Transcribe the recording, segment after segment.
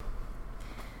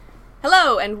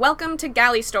Hello, and welcome to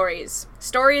Galley Stories,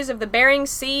 stories of the Bering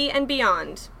Sea and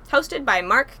beyond, hosted by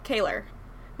Mark Kaler.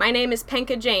 My name is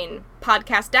Penka Jane,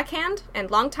 podcast deckhand and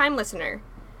longtime listener.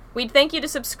 We'd thank you to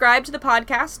subscribe to the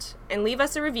podcast and leave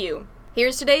us a review.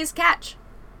 Here's today's catch.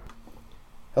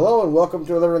 Hello, and welcome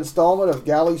to another installment of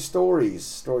Galley Stories,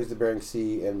 stories of the Bering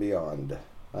Sea and beyond.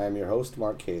 I am your host,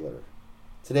 Mark Kaler.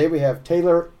 Today we have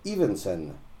Taylor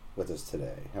Evenson with us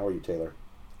today. How are you, Taylor?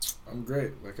 I'm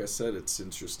great. Like I said, it's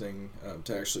interesting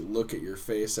to actually look at your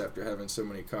face after having so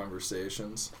many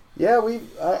conversations. Yeah,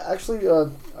 I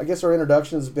guess our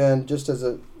introduction has been just as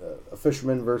a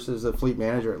fisherman versus a fleet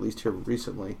manager, at least here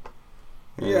recently.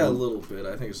 Yeah, a little bit.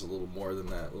 I think it's a little more than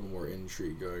that. A little more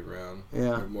intrigue going around.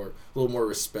 Yeah. A little more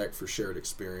respect for shared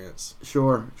experience.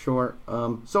 Sure.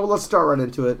 So let's start right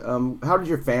into it. How did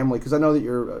your family, because I know that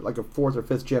you're like a fourth or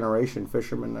fifth generation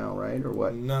fisherman now, right? Or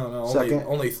what? No,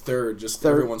 only third. Just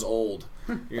third? Everyone's old.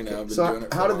 You know, I've been doing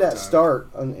it for how a did long that time. start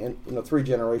 3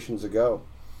 generations ago?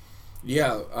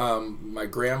 Yeah, my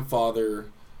grandfather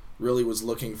really was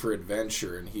looking for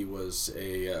adventure, and he was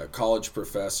a college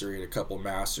professor. He had a couple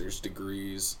master's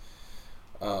degrees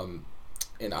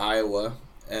in Iowa,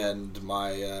 and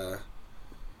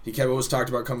he kept always talked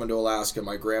about coming to Alaska.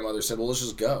 My grandmother said, well, let's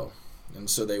just go. And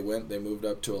so they moved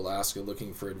up to Alaska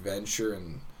looking for adventure,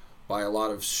 and by a lot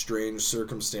of strange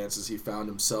circumstances, he found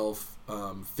himself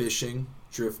fishing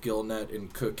drift gill net in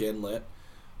Cook Inlet.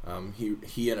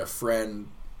 He and a friend,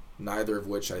 neither of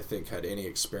which I think had any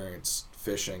experience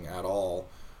fishing at all,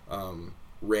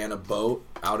 ran a boat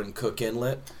out in Cook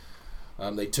Inlet.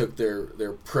 They took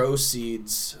their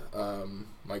proceeds.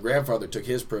 My grandfather took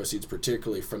his proceeds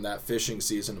particularly from that fishing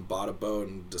season and bought a boat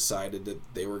and decided that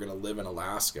they were going to live in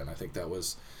Alaska. And I think that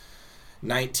was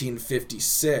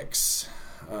 1956.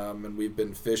 And we've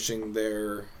been fishing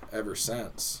there ever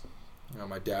since.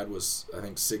 My dad was, I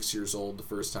think, 6 years old the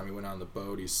first time he went on the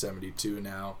boat. He's 72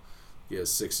 now. He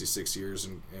has 66 years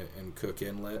in Cook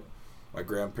Inlet. My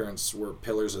grandparents were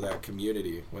pillars of that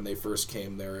community. When they first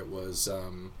came there, it was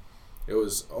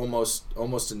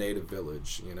almost a native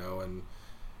village, you know,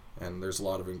 and there's a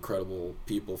lot of incredible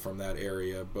people from that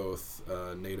area, both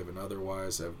native and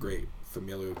otherwise, have great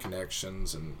familial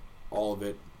connections, and all of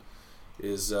it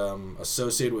is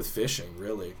associated with fishing,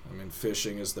 really. I mean,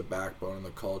 fishing is the backbone and the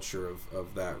culture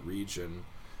of that region,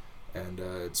 and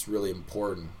it's really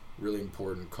important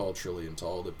culturally and to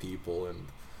all the people. And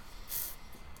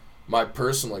my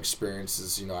personal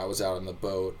experiences, I was out on the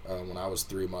boat when I was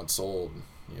 3 months old.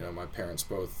 My parents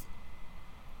both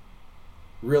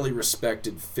really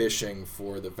respected fishing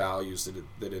for the values that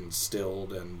it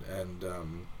instilled, and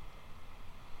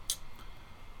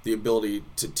the ability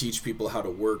to teach people how to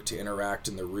work, to interact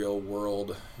in the real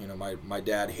world. My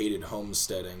dad hated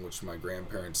homesteading, which my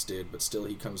grandparents did, but still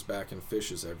he comes back and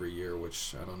fishes every year,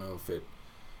 which I don't know if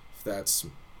that's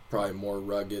probably more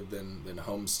rugged than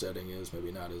homesteading is.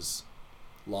 Maybe not as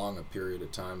long a period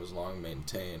of time, as long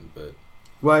maintained. But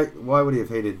Why would he have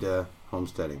hated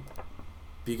homesteading?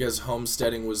 Because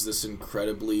homesteading was this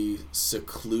incredibly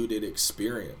secluded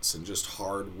experience and just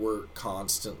hard work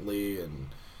constantly, and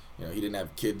he didn't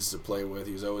have kids to play with.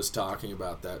 He was always talking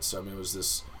about that. So it was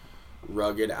this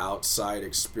rugged outside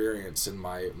experience, and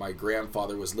my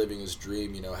grandfather was living his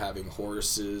dream, having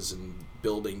horses and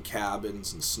building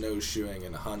cabins and snowshoeing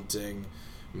and hunting.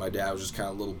 My dad was just kind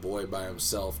of a little boy by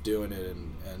himself doing it,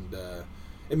 and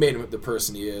it made him the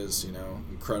person he is,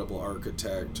 incredible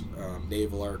architect,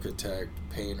 naval architect,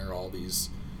 painter, all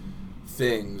these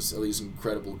things, all these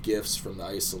incredible gifts from the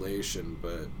isolation.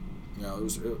 But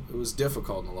it was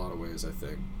difficult in a lot of ways, I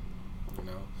think,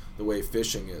 the way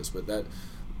fishing is. But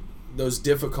those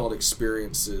difficult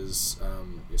experiences,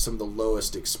 some of the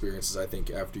lowest experiences, I think,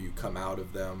 after you come out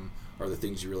of them, are the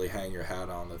things you really hang your hat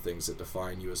on, the things that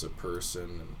define you as a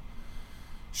person and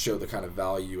show the kind of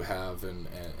value you have and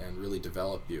really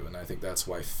develop you. And I think that's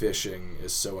why fishing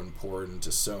is so important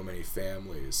to so many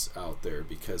families out there,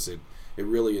 because it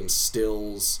really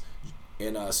instills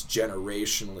in us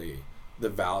generationally the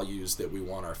values that we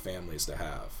want our families to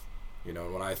have.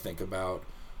 And when I think about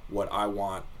what I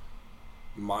want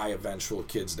my eventual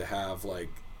kids to have, like,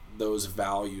 those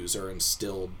values are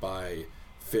instilled by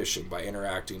fishing, by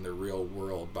interacting in the real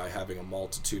world, by having a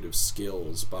multitude of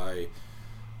skills, by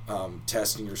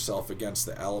testing yourself against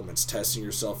the elements, testing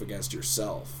yourself against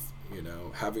yourself,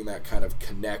 having that kind of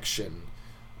connection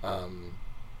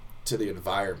to the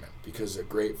environment. Because a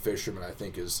great fisherman, I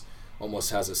think,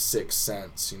 almost has a sixth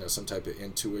sense, some type of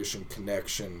intuition,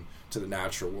 connection to the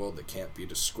natural world that can't be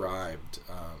described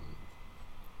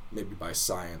maybe by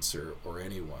science or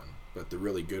anyone. But the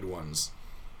really good ones,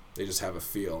 they just have a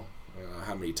feel.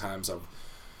 How many times I've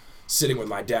sitting with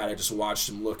my dad, I just watched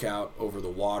him look out over the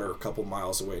water a couple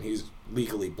miles away, and he's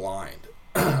legally blind.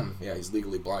 Yeah, he's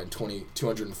legally blind,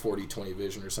 240/20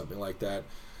 vision or something like that.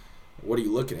 What are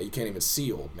you looking at? You can't even see,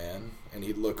 old man. And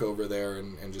he'd look over there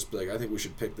and just be like, I think we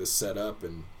should pick this set up.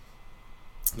 And,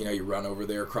 you run over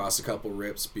there, cross a couple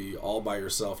rips, be all by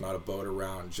yourself, not a boat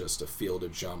around, just a field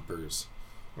of jumpers.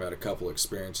 We had a couple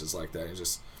experiences like that. And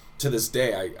just, to this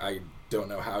day, I don't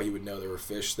know how he would know there were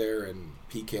fish there, and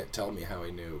he can't tell me how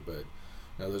he knew. But,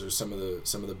 those are some of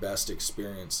the best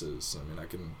experiences. I mean, I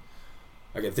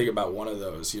can think about one of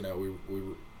those. We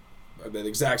the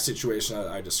exact situation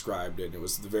I described it. It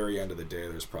was the very end of the day.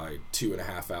 There's probably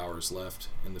 2.5 hours left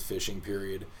in the fishing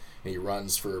period, and he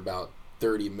runs for about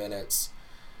 30 minutes.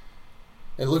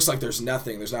 And it looks like there's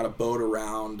nothing. There's not a boat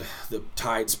around. The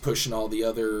tide's pushing all the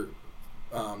other,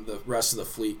 the rest of the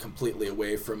fleet completely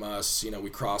away from us. We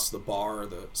cross the bar,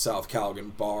 the South Callaghan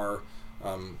bar,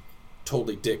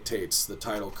 totally dictates the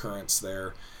tidal currents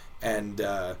there, and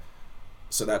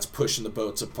so that's pushing the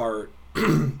boats apart.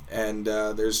 And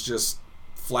there's just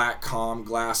flat, calm,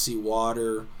 glassy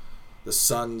water. The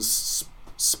sun's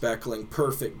speckling,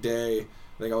 perfect day.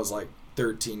 I think I was like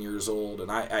 13 years old, and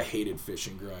I hated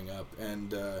fishing growing up.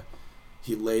 And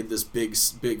he laid this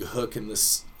big hook in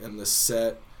this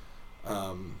set,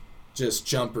 just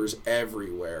jumpers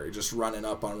everywhere, just running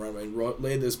up on runway.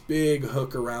 Laid this big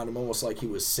hook around him, almost like he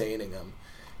was seining him,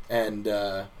 and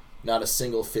not a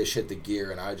single fish hit the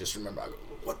gear. And I just remember, I go,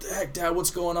 what the heck, Dad, what's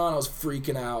going on? I was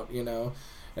freaking out, and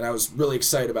I was really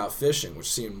excited about fishing,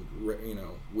 which seemed,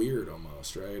 weird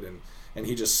almost, right? And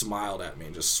he just smiled at me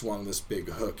and just swung this big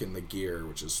hook in the gear,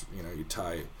 which is, you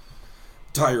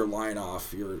tie your line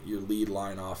off, your lead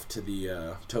line off to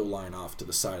the tow line off to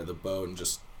the side of the boat, and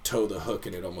just tow the hook,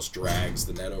 and it almost drags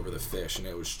the net over the fish, and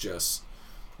it was just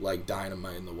like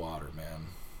dynamite in the water, man.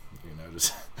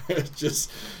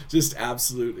 Just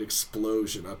absolute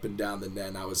explosion up and down the net.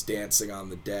 And I was dancing on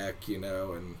the deck, and I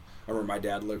remember my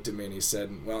dad looked at me and he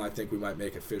said, well, I think we might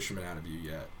make a fisherman out of you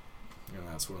yet.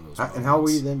 That's one of those moments. And how old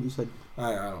were you then? You said?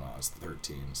 I don't know. I was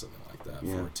 13, something like that,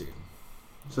 yeah. 14.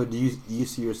 So do you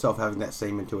see yourself having that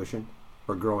same intuition,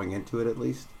 or growing into it at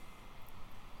least?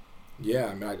 Yeah,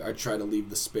 I mean, I try to leave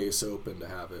the space open to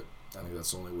have it. I think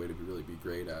that's the only way to really be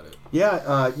great at it.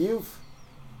 Yeah, you've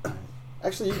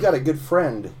got a good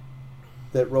friend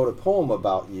that wrote a poem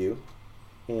about you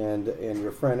and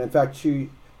your friend. In fact, a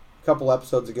couple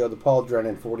episodes ago, the Paul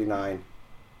Drennan 49,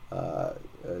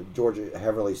 Georgia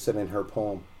Heverly sent in her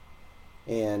poem,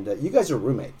 and you guys are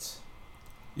roommates.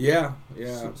 Yeah.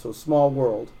 So small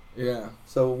world. Yeah.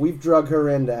 So we've drug her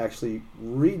in to actually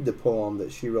read the poem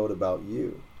that she wrote about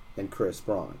you and Chris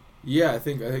Braun. Yeah, I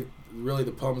think really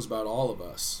the poem's about all of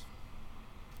us,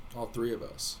 all three of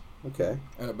us. Okay.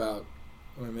 And about,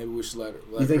 maybe we should let her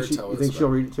tell us. You think she'll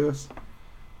read it to us?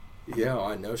 Yeah,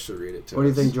 I know she'll read it to us. What do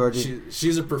you think, Georgie?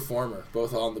 She's a performer,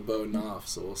 both on the boat and off,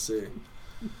 so we'll see.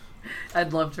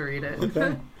 I'd love to read it.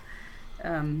 Okay.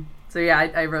 So yeah,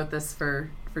 I wrote this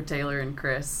for Taylor and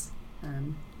Chris,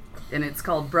 and it's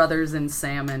called Brothers in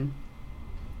Salmon.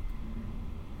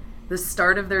 The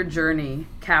start of their journey,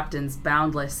 captains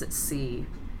boundless at sea,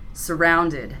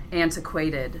 surrounded,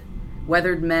 antiquated,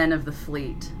 weathered men of the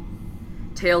fleet.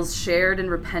 Tales shared and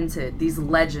repented, these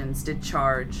legends did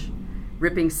charge,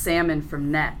 ripping salmon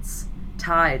from nets,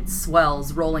 tides,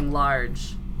 swells rolling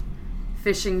large.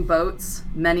 Fishing boats,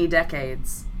 many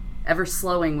decades, ever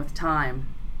slowing with time,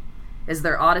 as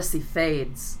their odyssey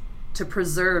fades, to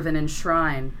preserve and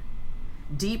enshrine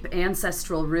deep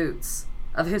ancestral roots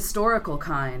of historical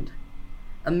kind.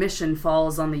 A mission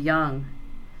falls on the young.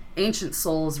 Ancient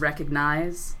souls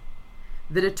recognize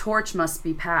that a torch must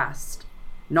be passed,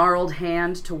 gnarled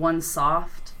hand to one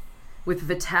soft, with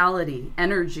vitality,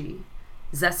 energy,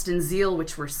 zest and zeal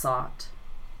which were sought.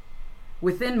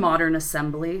 Within modern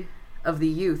assembly of the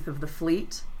youth of the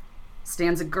fleet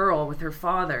stands a girl with her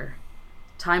father,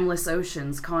 timeless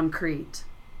oceans concrete.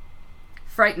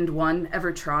 Frightened one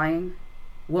ever trying,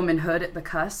 womanhood at the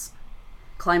cusp,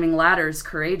 climbing ladders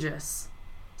courageous,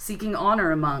 seeking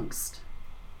honor amongst,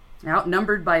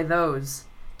 outnumbered by those,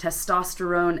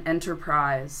 testosterone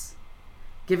enterprise,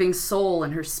 giving soul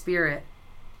in her spirit,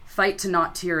 fight to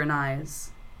not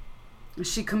tyrannize.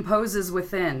 She composes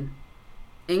within,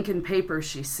 ink and paper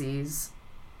she sees,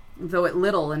 though it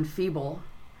little and feeble,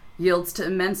 yields to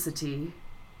immensity,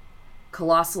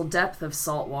 colossal depth of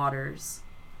salt waters,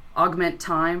 augment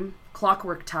time,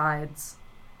 clockwork tides.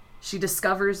 She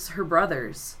discovers her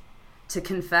brothers, to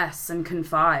confess and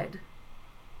confide,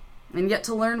 and yet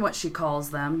to learn what she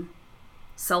calls them,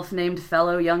 self-named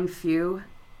fellow young few,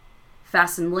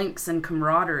 fasten links and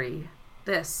camaraderie,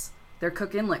 this, their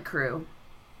Cook Inlet crew.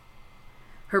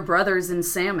 her brothers in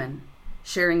salmon,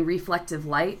 sharing reflective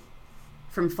light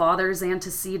from fathers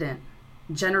antecedent,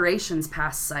 generations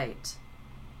past sight.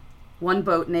 One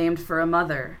boat named for a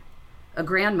mother, a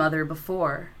grandmother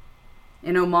before,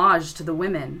 in homage to the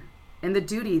women and the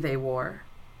duty they wore.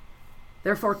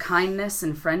 Therefore kindness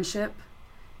and friendship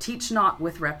teach not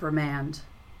with reprimand.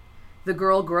 The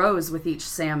girl grows with each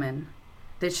salmon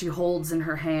that she holds in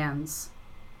her hands,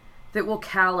 that will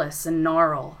callous and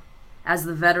gnarl as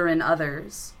the veteran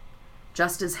others,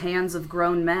 just as hands of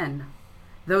grown men,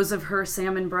 those of her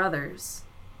salmon brothers.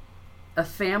 A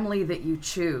family that you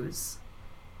choose,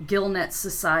 Gillnet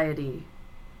society,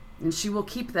 and she will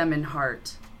keep them in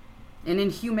heart and in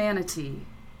humanity.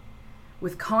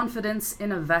 With confidence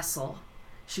in a vessel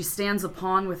she stands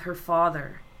upon with her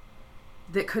father,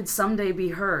 that could someday be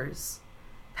hers,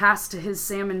 pass to his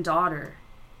salmon daughter,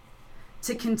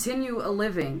 to continue a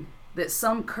living that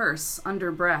some curse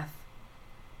under breath,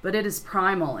 but it is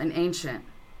primal and ancient.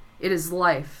 It is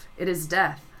life, it is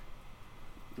death.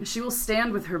 She will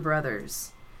stand with her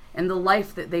brothers and the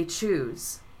life that they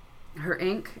choose, her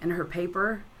ink and her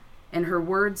paper and her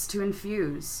words to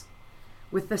infuse,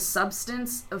 with the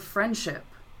substance of friendship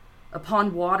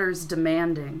upon waters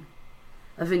demanding,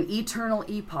 of an eternal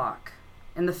epoch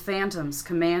and the phantoms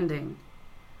commanding,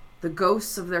 the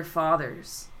ghosts of their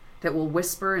fathers that will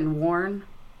whisper and warn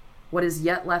what is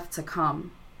yet left to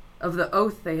come of the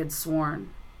oath they had sworn.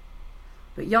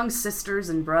 But young sisters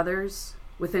and brothers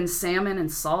within salmon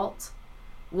and salt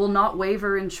will not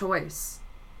waver in choice,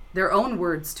 their own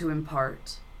words to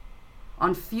impart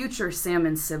on future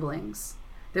salmon siblings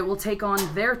that will take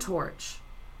on their torch,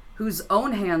 whose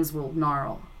own hands will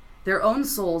gnarl, their own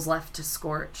souls left to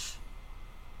scorch.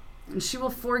 And she will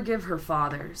forgive her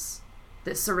fathers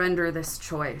that surrender this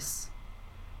choice,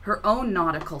 her own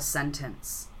nautical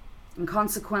sentence, and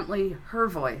consequently her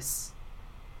voice.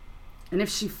 And if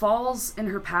she falls in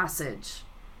her passage,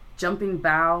 jumping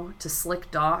bow to slick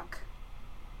dock,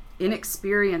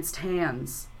 inexperienced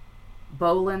hands,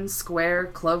 bowline, square,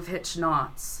 clove-hitch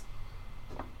knots,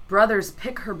 brothers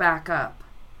pick her back up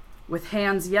with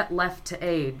hands yet left to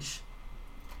age,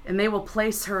 and they will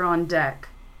place her on deck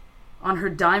on her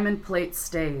diamond plate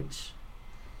stage.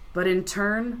 But in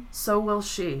turn, so will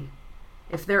she,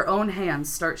 if their own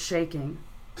hands start shaking,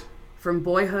 from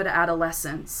boyhood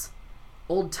adolescence,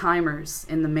 old timers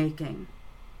in the making.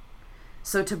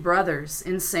 So to brothers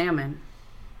in salmon,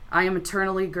 I am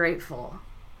eternally grateful,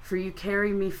 for you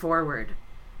carry me forward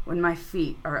when my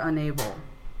feet are unable.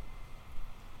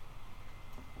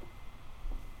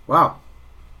 Wow.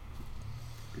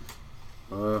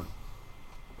 Yeah,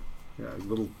 a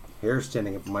little hair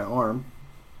standing up on my arm.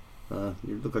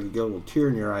 You look like you got a little tear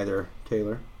in your eye there,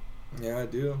 Taylor. Yeah, I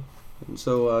do. And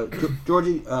so,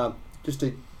 Georgie, just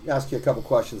to ask you a couple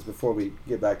questions before we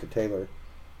get back to Taylor.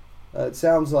 It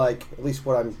sounds like, at least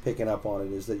what I'm picking up on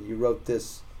it, is that you wrote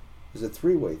this as a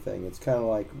three-way thing. It's kind of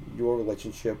like your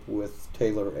relationship with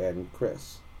Taylor and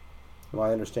Chris. Am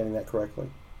I understanding that correctly?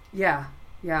 Yeah.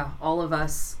 All of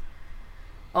us,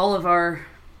 all of our,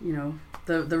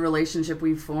 the relationship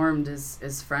we've formed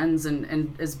as friends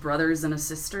and as brothers and a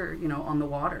sister, on the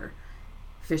water,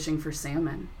 fishing for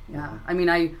salmon. Yeah. Mm-hmm. I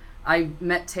mean, I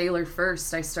met Taylor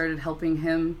first. I started helping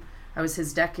him. I was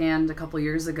his deckhand a couple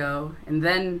years ago, and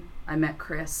then I met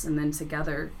Chris, and then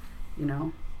together,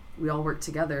 we all work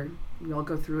together. We all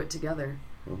go through it together.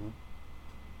 Mm-hmm.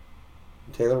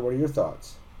 Taylor, what are your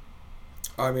thoughts?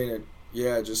 I mean,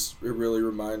 it really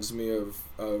reminds me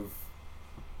of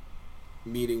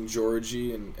meeting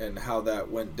Georgie and how that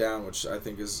went down, which I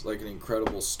think is like an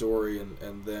incredible story,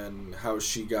 and then how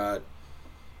she got,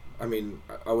 I mean,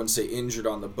 I wouldn't say injured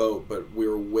on the boat, but we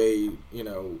were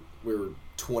we were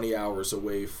 20 hours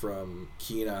away from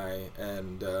Kenai,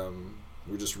 and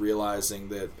we're just realizing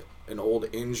that an old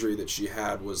injury that she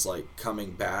had was like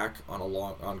coming back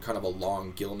on kind of a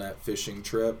long gillnet fishing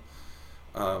trip.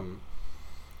 And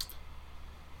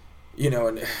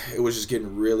it was just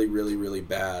getting really, really, really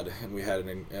bad, and we had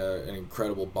an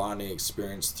incredible bonding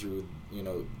experience through,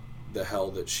 the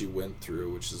hell that she went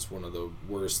through, which is one of the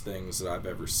worst things that I've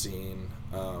ever seen.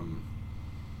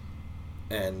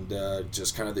 And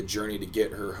just kind of the journey to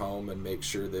get her home and make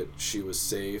sure that she was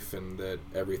safe and that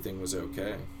everything was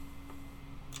okay.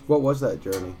 What was that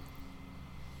journey?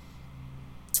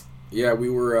 Yeah, we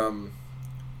were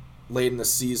late in the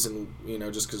season,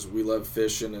 just because we love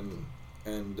fishing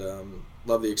and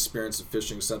love the experience of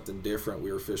fishing something different.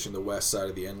 We were fishing the west side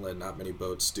of the inlet. Not many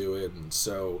boats do it, and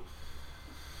so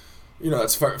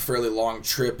it's a fairly long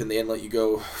trip in the inlet. You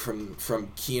go from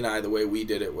Kenai. The way we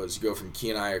did it was you go from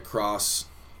Kenai across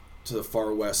to the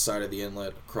far west side of the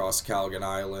inlet, across Callaghan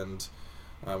Island,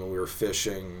 and we were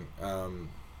fishing kind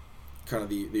of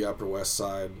the Upper West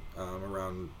Side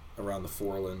around the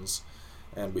Forelands,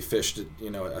 and we fished it,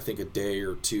 I think a day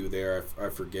or two there. I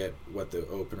forget what the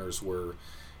openers were,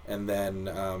 and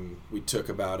then we took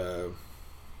about a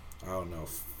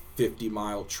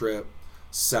 50-mile trip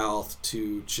south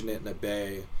to Chinitna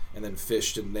Bay, and then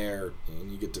fished in there.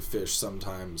 And you get to fish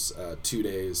sometimes 2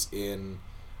 days in,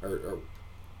 or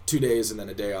 2 days and then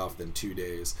a day off, then 2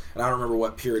 days. And I don't remember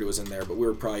what period it was in there, but we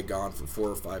were probably gone for 4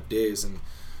 or 5 days. And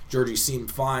Georgie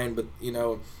seemed fine, but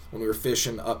when we were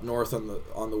fishing up north on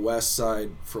the west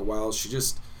side for a while, she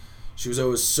was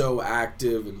always so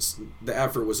active, and the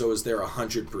effort was always there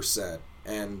 100%.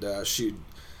 And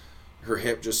her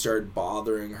hip just started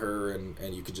bothering her,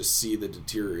 and you could just see the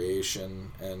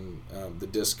deterioration and the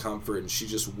discomfort, and she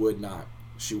would not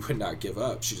give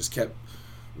up. She just kept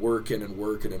working and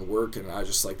working and working, and I was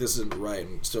just like, this isn't right.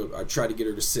 And so I tried to get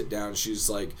her to sit down. She's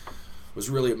like, was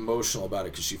really emotional about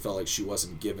it because she felt like she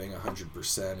wasn't giving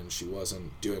 100% and she wasn't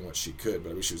doing what she could, but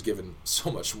I mean, she was giving so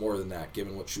much more than that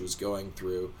given what she was going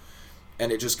through.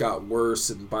 And it just got worse,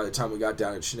 and by the time we got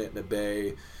down to Chinitna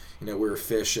Bay, we were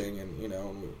fishing, and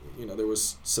there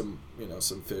was some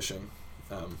fishing,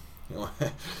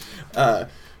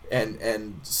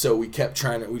 and so we kept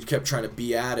trying to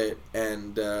be at it,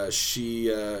 and she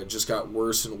just got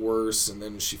worse and worse, and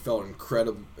then she felt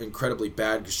incredibly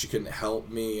bad because she couldn't help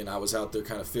me, and I was out there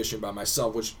kind of fishing by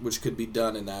myself, which could be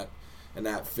done in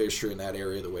that fishery, in that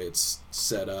area, the way it's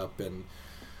set up, and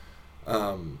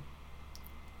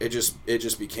it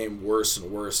just became worse and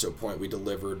worse to a point we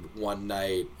delivered one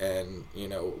night, and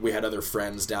we had other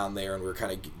friends down there, and we were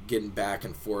kind of getting back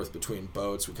and forth between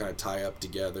boats. We kind of tie up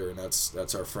together, and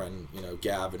that's our friend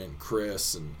Gavin and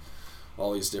Chris and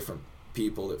all these different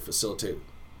people that facilitate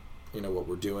what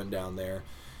we're doing down there.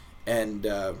 And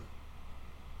at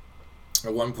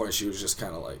one point she was just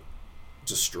kind of like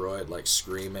destroyed, like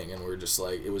screaming, and we were just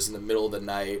like, it was in the middle of the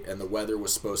night and the weather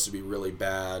was supposed to be really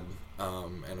bad,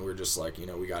 and we were just like,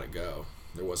 we gotta go.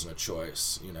 There wasn't a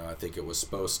choice. I think it was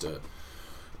supposed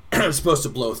to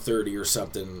blow 30 or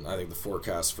something. I think the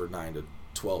forecast for 9 to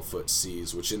 12 foot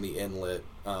seas, which in the inlet,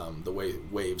 the way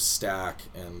waves stack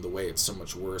and the way it's so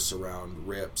much worse around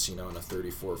rips, in a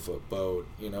 34 foot boat,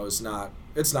 it's not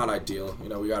ideal.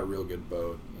 We got a real good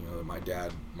boat,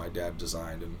 that my dad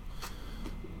designed, and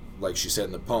like she said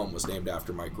in the poem, was named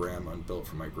after my grandma and built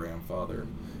for my grandfather.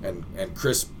 And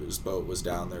Chris's boat was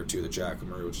down there too, the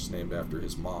Jacqueline, which is named after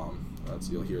his mom.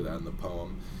 You'll hear that in the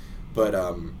poem. But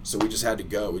so we just had to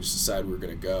go. We just decided we were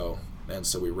going to go. And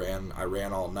so I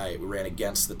ran all night. We ran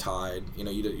against the tide.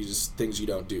 You just things you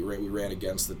don't do. We ran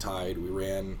against the tide. We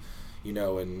ran, in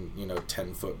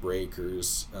 10-foot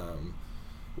breakers,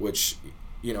 which,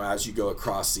 as you go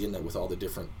across the inlet with all the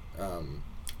different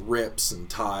rips and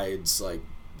tides, like,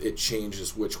 it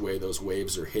changes which way those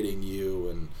waves are hitting you,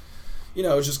 and it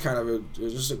was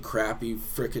just a crappy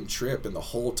freaking trip. And the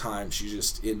whole time she's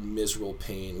just in miserable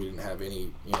pain. We didn't have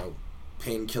any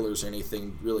painkillers or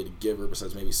anything really to give her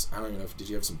besides maybe, I don't even know, did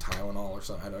you have some Tylenol or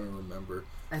something? I don't even remember.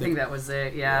 I think that was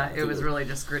it. Yeah, it was really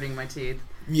just gritting my teeth.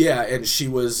 Yeah, and she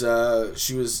was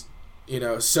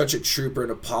such a trooper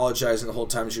and apologizing the whole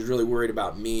time. She was really worried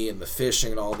about me and the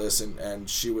fishing and all this, and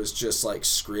she was just like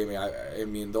screaming. I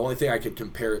mean, the only thing I could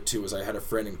compare it to was I had a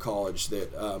friend in college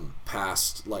that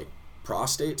passed like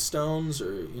prostate stones,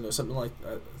 or something like,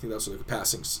 I think that's what they're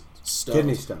passing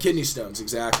stones. Kidney stones,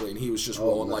 exactly. And he was just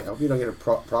rolling like. I hope you don't get a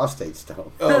prostate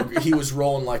stone. Oh, he was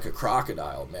rolling like a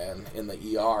crocodile, man, in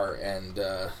the ER, and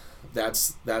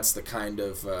that's the kind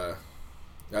of.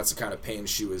 That's the kind of pain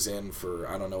she was in for,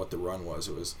 I don't know what the run was.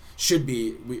 The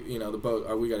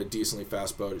boat, we got a decently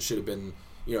fast boat. It should have been,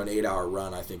 an 8-hour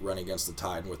run, I think, running against the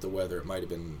tide. And with the weather, it might have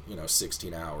been,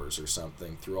 16 hours or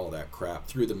something through all that crap,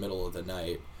 through the middle of the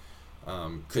night.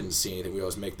 Couldn't see anything. We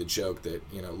always make the joke that,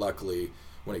 luckily,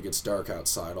 when it gets dark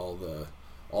outside, all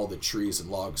the trees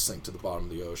and logs sink to the bottom of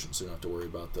the ocean, so you don't have to worry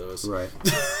about those. Right.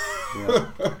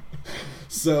 Yeah.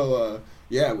 So,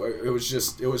 it was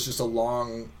just a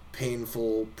long,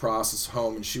 painful process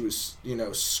home, and she was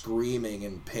screaming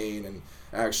in pain, and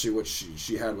actually what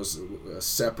she had was a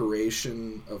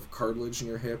separation of cartilage in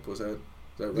your hip. Was that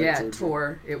right? Yeah,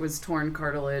 it was torn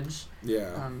cartilage,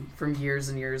 from years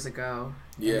and years ago,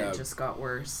 and it just got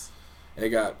worse.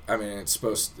 It's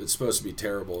supposed to be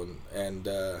terrible, and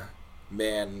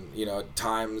man, at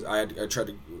times I tried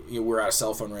to, we're at a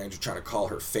cell phone range, trying to call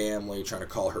her family, trying to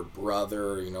call her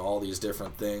brother, all these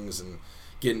different things, and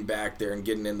getting back there and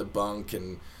getting in the bunk,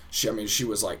 and she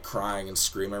was like crying and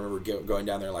screaming. I remember going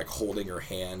down there and like holding her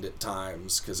hand at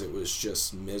times because it was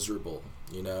just miserable,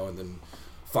 and then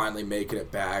finally making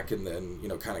it back, and then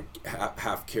kind of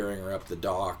half carrying her up the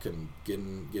dock and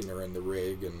getting her in the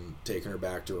rig and taking her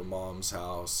back to her mom's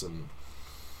house, and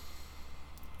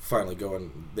finally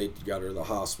they got her to the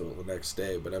hospital the next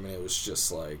day. But I mean, it was just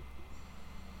like,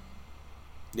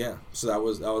 yeah. So that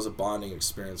was a bonding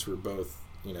experience. We were both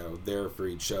there for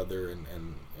each other, and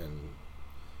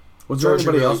was there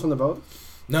anybody else on the boat?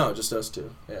 No, just us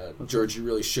two. Yeah, Georgie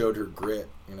really showed her grit,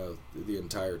 the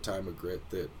entire time of grit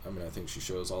that, I think she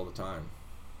shows all the time,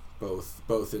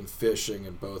 both in fishing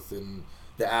and both in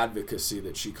the advocacy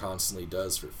that she constantly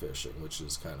does for fishing, which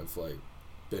is kind of like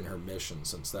been her mission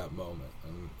since that moment.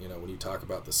 And, when you talk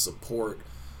about the support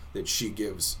that she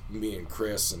gives me and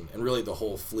Chris and really the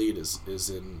whole fleet is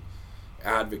in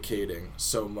advocating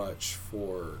so much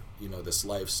for, this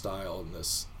lifestyle and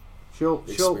this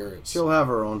experience. She'll have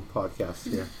her own podcast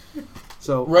here.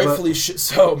 So rightfully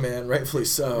so, man. Rightfully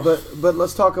so. But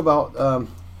let's talk about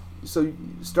so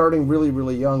starting really,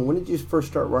 really young. When did you first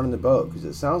start running the boat? Because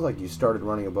it sounds like you started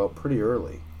running a boat pretty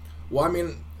early. Well,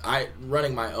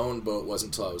 running my own boat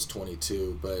wasn't until I was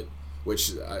 22, but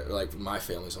like my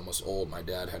family's almost old. My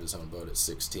dad had his own boat at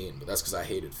 16, but that's because I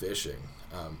hated fishing.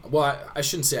 I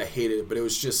shouldn't say I hated it, but it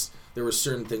was just there were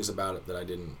certain things about it that I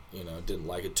didn't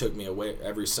like. It took me away.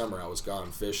 Every summer I was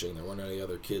gone fishing. There weren't any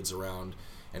other kids around,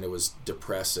 and it was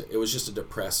depressing. It was just a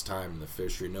depressed time in the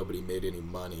fishery. Nobody made any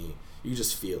money. You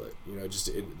just feel it.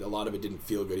 A lot of it didn't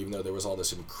feel good, even though there was all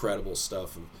this incredible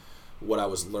stuff of what I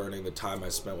was learning, the time I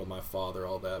spent with my father,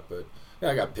 all that. But yeah,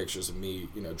 I got pictures of me,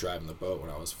 driving the boat when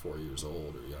I was 4 years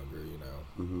old or younger,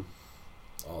 Mm-hmm.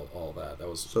 All that. That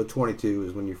was so 22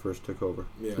 is when you first took over.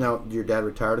 Yeah. Now, your dad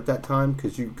retired at that time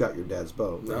because you got your dad's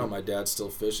boat. Right? No, my dad still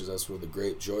fishes. That's one of the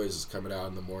great joys is coming out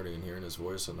in the morning and hearing his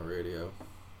voice on the radio.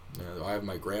 Yeah, I have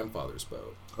my grandfather's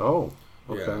boat. Oh,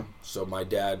 okay. Yeah. So my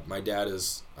dad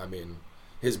is,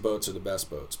 his boats are the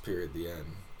best boats, period, the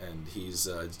end. And he's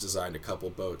designed a couple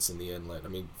boats in the inlet,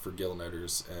 for gill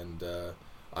netters, and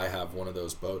I have one of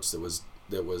those boats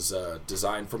that was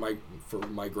designed for my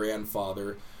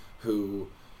grandfather, who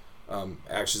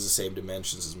actually is the same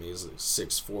dimensions as me. He's like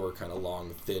 6'4", kind of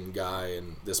long, thin guy,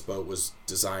 and this boat was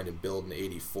designed and built in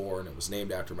 '84, and it was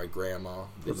named after my grandma.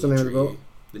 What's the name of the boat?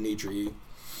 The Nidra E.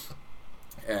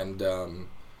 And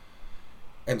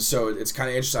so it's kind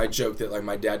of interesting. I joke that like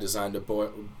my dad designed a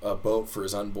boat for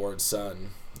his unborn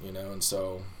son, and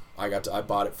so I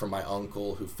bought it from my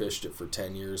uncle who fished it for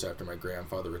 10 years after my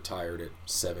grandfather retired at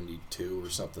 72 or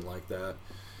something like that.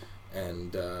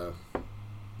 And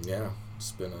yeah,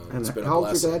 it's been a blessing. How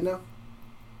old's your dad now?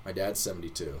 My dad's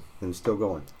 72. And still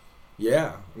going.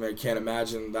 Yeah, I can't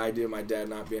imagine the idea of my dad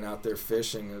not being out there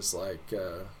fishing is like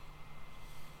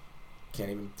can't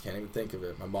even think of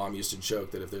it. My mom used to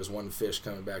joke that if there's one fish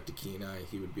coming back to Kenai,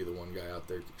 he would be the one guy out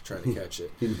there trying to catch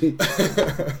it.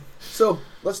 So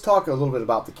let's talk a little bit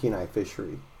about the Kenai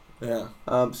fishery. Yeah.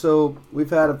 So we've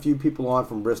had a few people on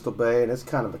from Bristol Bay, and it's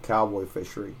kind of a cowboy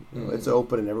fishery. Mm-hmm. It's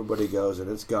open and everybody goes,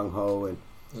 and it's gung ho and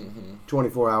mm-hmm.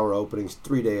 24-hour openings,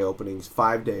 3-day openings,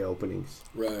 5-day openings.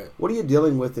 Right. What are you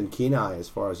dealing with in Kenai as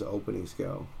far as the openings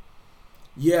go?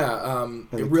 Yeah,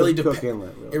 it really depends.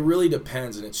 It really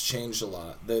depends, and it's changed a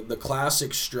lot. The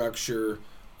classic structure,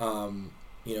 20,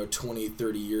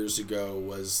 30 years ago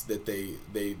was that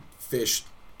they fished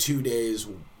 2 days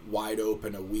wide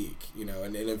open a week,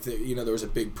 and if there was a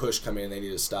big push coming in, they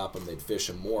needed to stop them, they'd fish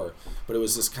them more. But it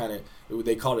was this kind of,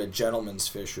 they called it a gentleman's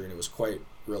fishery, and it was quite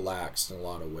relaxed in a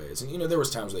lot of ways. And there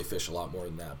was times they fish a lot more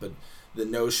than that, but the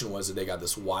notion was that they got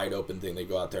this wide open thing. They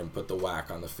go out there and put the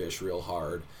whack on the fish real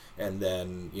hard, and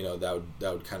then that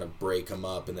would kind of break them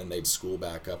up, and then they'd school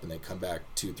back up, and they'd come back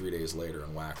 2-3 days later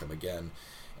and whack them again.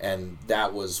 And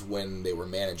that was when they were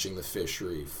managing the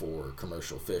fishery for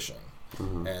commercial fishing.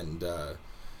 Mm-hmm. And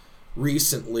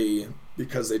recently,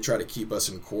 because they try to keep us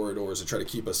in corridors, they try to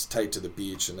keep us tight to the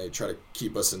beach, and they try to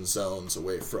keep us in zones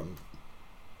away from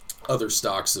other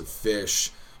stocks of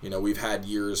fish. We've had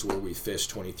years where we fished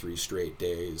 23 straight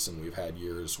days, and we've had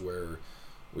years where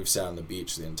we've sat on the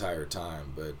beach the entire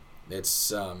time. But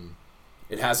it's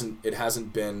it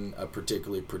hasn't been a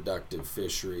particularly productive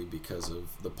fishery because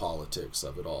of the politics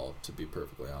of it all, to be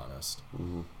perfectly honest.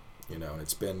 Mm-hmm. And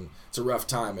it's a rough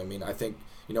time. I think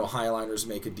highliners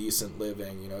make a decent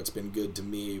living. It's been good to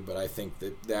me, but I think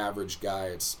that the average guy,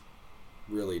 it's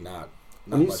really not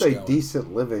when you much say going.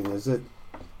 Decent living, is it?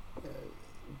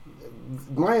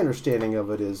 My understanding of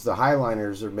it is the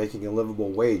highliners are making a livable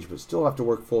wage, but still have to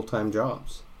work full-time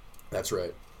jobs. That's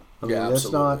right. Yeah,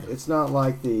 absolutely. It's not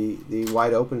like the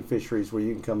wide open fisheries where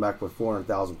you can come back with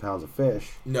 400,000 pounds of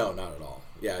fish. No, not at all.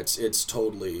 Yeah, it's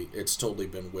totally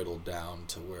been whittled down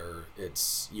to where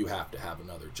you have to have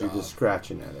another job. You're just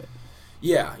scratching at it.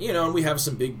 Yeah, and we have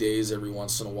some big days every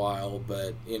once in a while,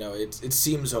 but it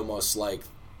seems almost like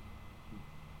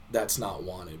that's not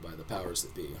wanted by the powers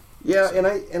that be. Yeah,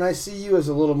 so. and I see you as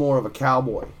a little more of a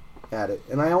cowboy at it,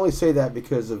 and I only say that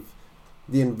because of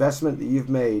the investment that you've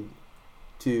made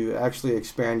to actually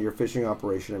expand your fishing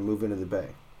operation and move into the bay.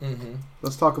 Mm-hmm.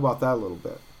 Let's talk about that a little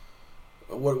bit.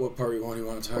 What part do you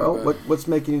want to talk about? Well, what's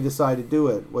making you decide to do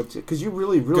it? Because you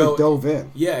really dove in.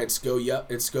 Yeah, it's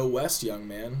go west, young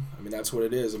man. I mean, that's what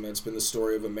it is. I mean, it's been the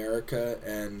story of America,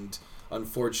 and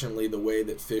unfortunately, the way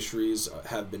that fisheries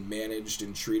have been managed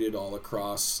and treated all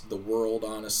across the world,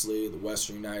 honestly, the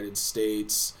Western United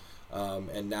States,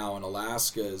 and now in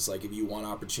Alaska, is like, if you want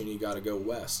opportunity, you got to go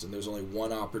west. And there's only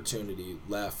one opportunity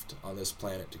left on this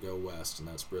planet to go west, and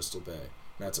that's Bristol Bay.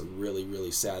 And that's a really,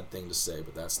 really sad thing to say,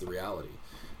 but that's the reality.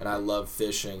 And I love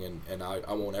fishing, and I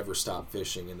won't ever stop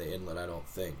fishing in the inlet, I don't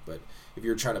think. But if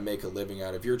you're trying to make a living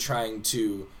out of, if you're trying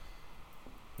to,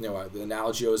 the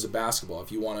analogy is a basketball.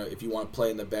 If you want to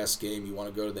play in the best game, you want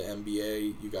to go to the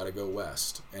NBA, you got to go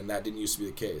west. And that didn't used to be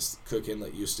the case. Cook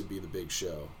Inlet used to be the big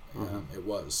show. Mm-hmm. It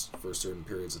was for certain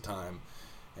periods of time.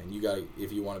 And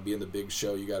if you want to be in the big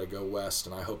show, you got to go west.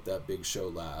 And I hope that big show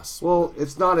lasts. Well,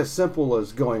 it's not as simple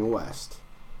as going west.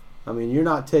 I mean, you're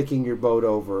not taking your boat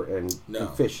over and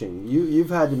fishing.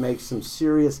 You've had to make some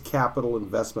serious capital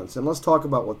investments, and let's talk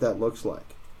about what that looks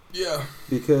like. Yeah.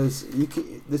 Because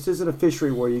this isn't a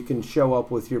fishery where you can show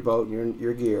up with your boat and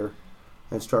your gear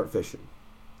and start fishing.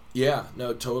 Yeah,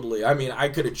 no, totally. I mean, I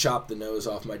could have chopped the nose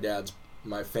off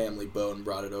my family boat and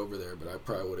brought it over there, but I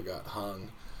probably would have got hung.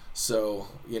 So,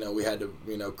 we had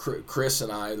to, Chris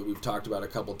and I, that we've talked about a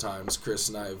couple times, Chris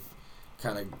and I have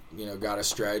kind of, got a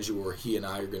strategy where he and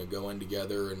I are going to go in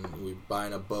together, and we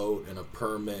buying a boat and a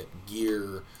permit,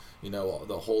 gear,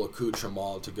 the whole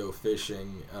accoutrement to go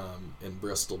fishing in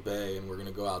Bristol Bay, and we're going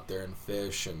to go out there and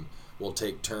fish, and we'll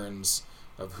take turns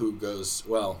of who goes,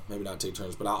 well, maybe not take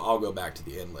turns, but I'll go back to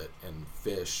the inlet and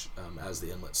fish as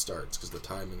the inlet starts, because the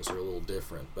timings are a little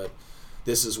different. But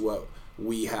this is what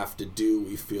we have to do,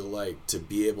 we feel like, to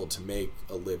be able to make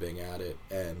a living at it,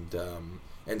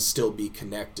 and still be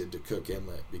connected to Cook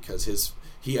Inlet, because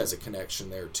he has a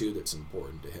connection there too that's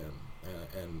important to him,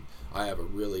 and I have a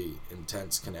really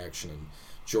intense connection, and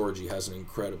Georgie has an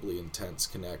incredibly intense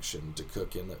connection to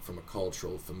Cook Inlet from a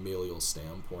cultural, familial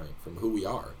standpoint, from who we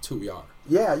are. It's who we are.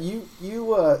 Yeah,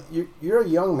 you're a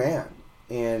young man,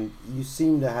 and you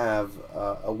seem to have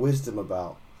a wisdom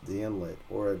about the inlet,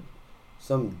 or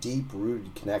some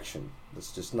deep-rooted connection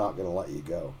that's just not going to let you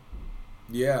go.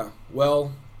 Yeah,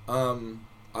 well,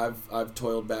 I've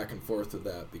toiled back and forth with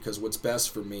that, because what's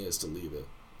best for me is to leave it.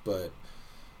 But,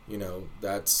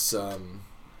 that's,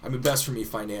 best for me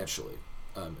financially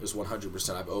is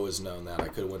 100%. I've always known that. I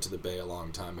could have went to the Bay a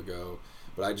long time ago,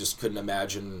 but I just couldn't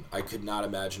imagine, I could not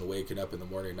imagine waking up in the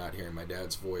morning and not hearing my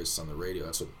dad's voice on the radio.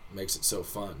 That's what makes it so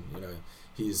fun.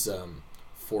 He's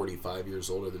 45 years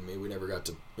older than me. We never got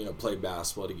to, play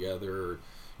basketball together, or,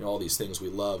 all these things we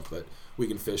love, but we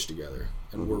can fish together,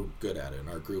 and we're good at it, and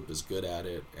our group is good at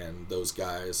it, and those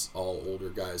guys, all older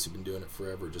guys who've been doing it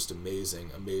forever, just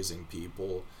amazing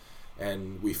people,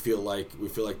 and we feel like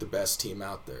the best team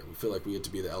out there. We feel like we get to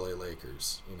be the LA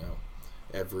Lakers,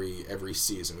 every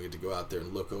season we get to go out there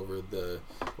and look over the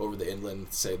inland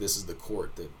and say, this is the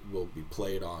court that will be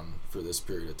played on for this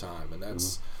period of time, and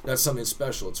that's something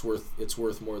special. It's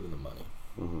worth more than the money.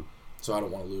 Mm-hmm. So I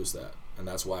don't want to lose that, and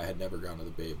that's why I had never gone to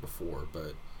the Bay before.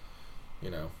 But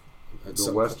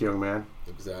go west, young man.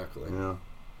 Exactly.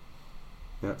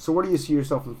 Yeah. So where do you see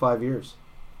yourself in 5 years?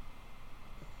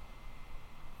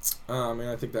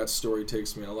 I think that story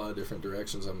takes me in a lot of different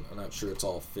directions. I'm not sure it's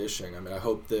all fishing. I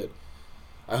hope that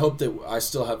I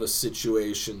still have a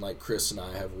situation like Chris and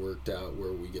I have worked out,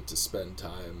 where we get to spend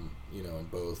time, in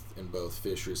both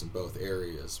fisheries in both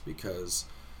areas, because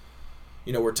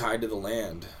we're tied to the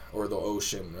land or the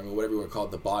ocean. Whatever you want to call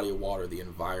it, the body of water, the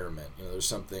environment. There's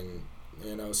something,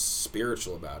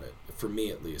 spiritual about it. For me,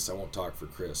 at least. I won't talk for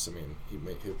Chris.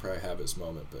 He'll probably have his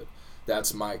moment, but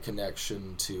that's my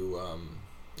connection to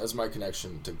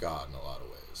God in a lot of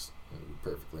ways. To be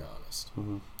perfectly honest,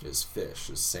 is fish,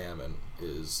 is salmon,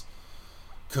 is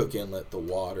Cook Inlet, the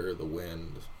water, the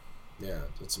wind. Yeah,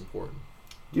 it's important.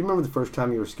 Do you remember the first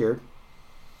time you were scared?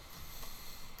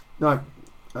 No.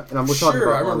 We're talking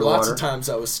about I remember lots of times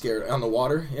I was scared on the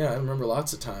water. Yeah, I remember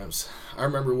lots of times. I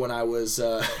remember when I was,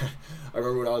 I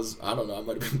don't know, I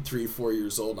might have been 3-4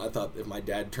 years old, and I thought if my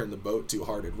dad turned the boat too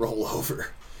hard, it'd roll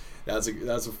over. That's a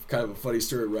kind of a funny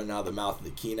story running out of the mouth of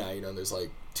the Kenai. There's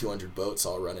like 200 boats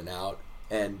all running out,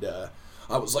 And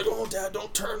I was like, oh, Dad,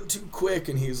 don't turn too quick.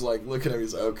 And he's like, looking at me,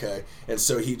 he's like, okay. And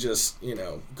so he just,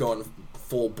 going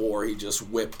full bore, he just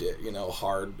whipped it,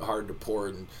 hard to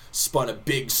port, and spun a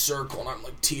big circle. And I'm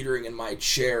like teetering in my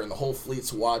chair, and the whole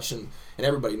fleet's watching. And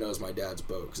everybody knows my dad's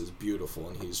boat because it's beautiful,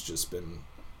 and he's just been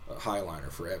a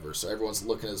highliner forever. So everyone's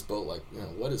looking at his boat like,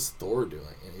 what is Thor doing?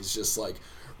 And he's just like,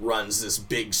 runs this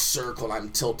big circle, and I'm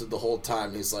tilted the whole time.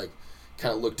 And he's like,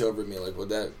 kind of looked over at me like, would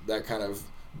that kind of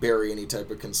bury any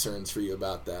type of concerns for you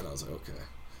about that? And I was like, okay,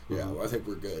 yeah, well, I think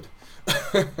we're good.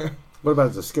 What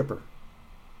about the skipper?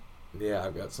 Yeah,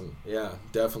 I've got some. Yeah,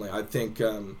 definitely. I think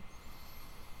tons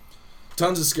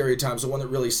of scary times. The one that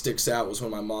really sticks out was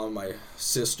when my mom and my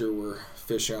sister were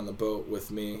fishing on the boat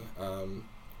with me,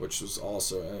 which was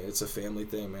also, it's a family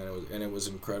thing, man. It was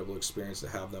an incredible experience to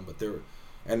have them. But they were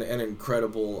an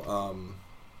incredible.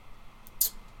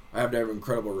 I have to have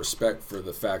incredible respect for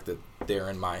the fact that they're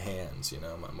in my hands.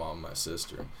 My mom and my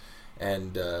sister,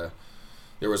 and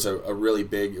there was a really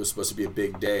big. It was supposed to be a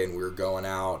big day, and we were going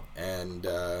out, and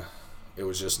it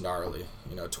was just gnarly.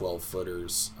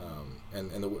 12-footers,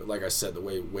 and like I said, the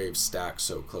way waves stack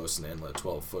so close in the inlet,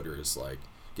 12-footers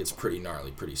gets pretty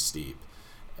gnarly, pretty steep,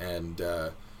 and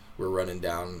we're running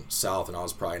down south, and I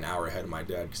was probably an hour ahead of my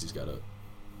dad because he's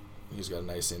got a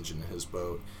nice engine in his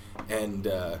boat, and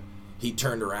he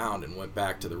turned around and went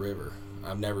back to the river.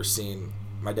 I've never seen.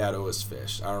 My dad always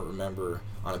fished. I don't remember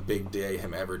on a big day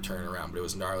him ever turning around, but it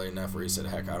was gnarly enough where he said,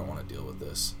 heck, I don't want to deal with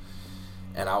this.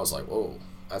 And I was like, whoa,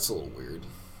 that's a little weird.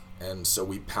 And so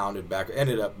we pounded back.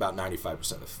 Ended up about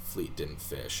 95% of the fleet didn't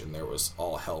fish, and there was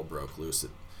all hell broke loose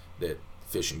that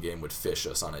Fish and Game would fish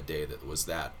us on a day that was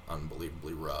that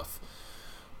unbelievably rough.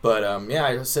 But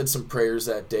I said some prayers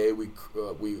that day.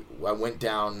 I went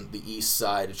down the east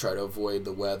side to try to avoid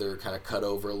the weather, kind of cut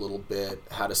over a little bit,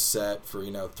 had a set for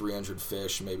 300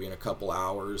 fish maybe in a couple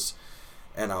hours,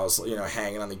 and I was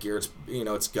hanging on the gear. It's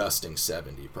it's gusting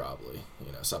 70 probably,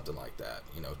 something like that.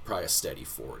 Probably a steady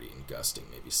 40 and gusting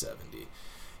maybe 70.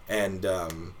 And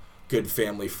good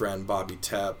family friend Bobby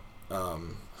Tepp,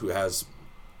 who has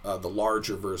the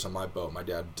larger version of my boat. My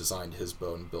dad designed his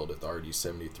boat and built it, the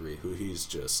RD-73, who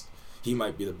he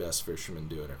might be the best fisherman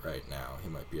doing it right now. He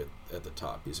might be at the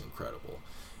top. He's incredible.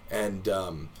 And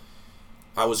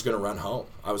I was going to run home.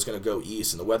 I was going to go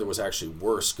east, and the weather was actually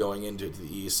worse going into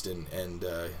the east. And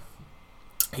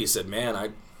he said,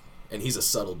 man, and he's a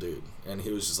subtle dude. And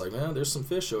he was just like, man, there's some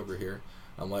fish over here.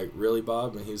 I'm like, really,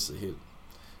 Bob? And he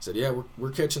said, yeah, we're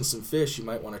catching some fish. You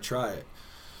might want to try it.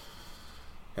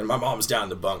 And my mom's down in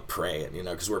the bunk praying,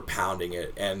 because we're pounding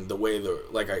it. And the way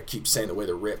like I keep saying, the way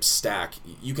the rips stack,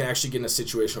 you can actually get in a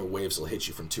situation where waves will hit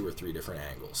you from 2 or 3 different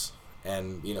angles.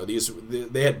 And,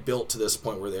 they had built to this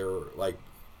point where they were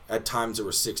at times there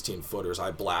were 16-footers.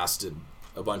 I blasted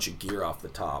a bunch of gear off the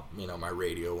top. My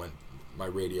radio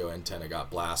antenna got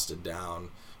blasted down.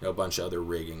 A bunch of other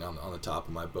rigging on the top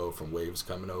of my boat from waves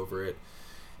coming over it.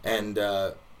 And,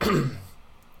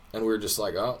 and we were just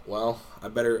like, oh, well, I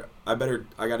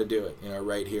got to do it,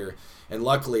 right here. And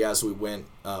luckily, as we went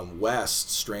west,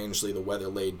 strangely, the weather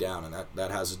laid down, and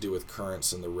that has to do with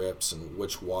currents and the rips and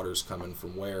which water's coming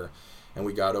from where. And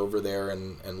we got over there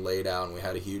and laid out, and we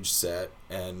had a huge set.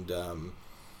 And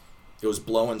it was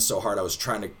blowing so hard, I was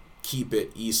trying to keep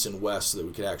it east and west so that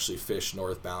we could actually fish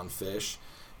northbound fish.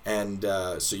 And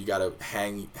so you got to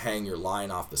hang your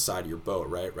line off the side of your boat,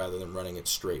 right, rather than running it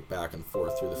straight back and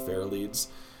forth through the fair leads.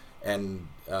 And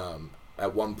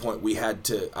at one point I had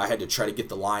to try to get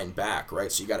the line back,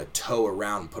 right? So you got to tow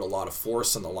around and put a lot of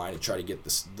force on the line to try to get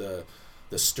the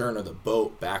stern of the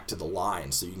boat back to the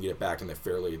line so you can get it back in the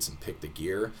fair leads and pick the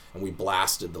gear. And we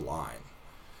blasted the line.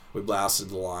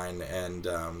 And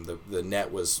the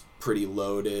net was pretty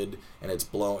loaded, and it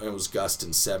was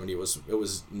gusting 70. It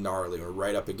was gnarly. We were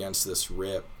right up against this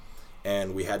rip,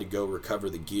 and we had to go recover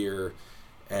the gear.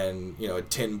 And, a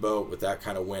tin boat with that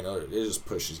kind of wind, it just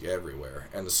pushes you everywhere.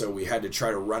 And so we had to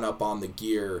try to run up on the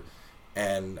gear.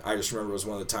 And I just remember it was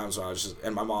one of the times when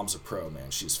and my mom's a pro, man.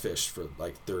 She's fished for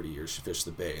 30 years. She fished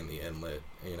the bay and the inlet,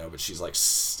 but she's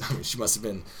she must have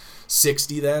been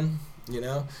 60 then,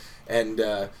 And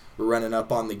we're running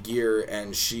up on the gear,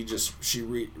 and she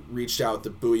reached out with the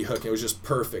buoy hook, and it was just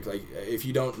perfect. If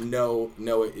you don't know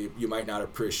it, you might not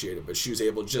appreciate it, but she was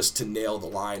able just to nail the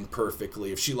line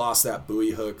perfectly. If she lost that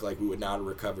buoy hook, we would not have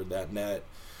recovered that net.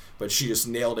 But she just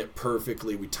nailed it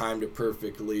perfectly. We timed it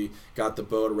perfectly, got the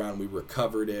boat around, we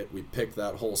recovered it, we picked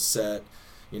that whole set,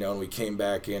 and we came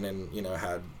back in and,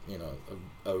 had,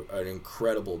 an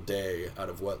incredible day out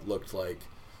of what looked like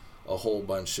a whole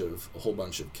bunch of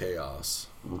chaos.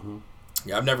 Mm-hmm.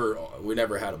 Yeah, we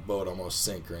never had a boat almost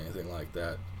sink or anything like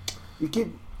that. You keep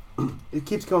it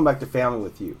keeps coming back to family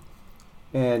with you.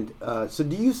 And so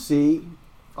do you see,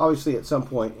 obviously at some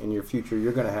point in your future,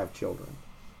 you're going to have children.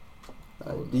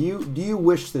 Do you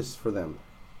wish this for them?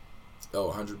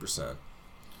 Oh, 100%.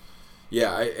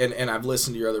 Yeah, and I've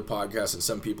listened to your other podcasts, and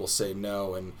some people say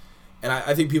no, and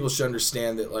I think people should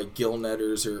understand that, like, gill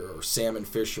netters or salmon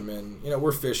fishermen,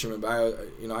 we're fishermen, but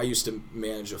I used to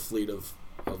manage a fleet of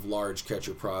large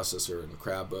catcher processor and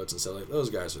crab boats and stuff like those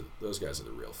guys are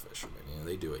the real fishermen.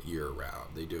 They do it year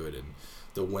round. They do it in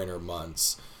the winter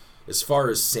months. As far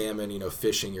as salmon,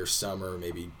 fishing your summer,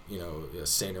 maybe a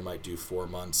seiner might do 4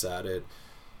 months at it.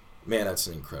 Man, that's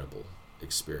an incredible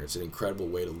experience, an incredible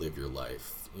way to live your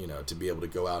life. To be able to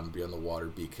go out and be on the water,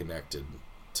 be connected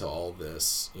to all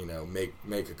this,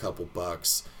 make a couple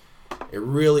bucks. It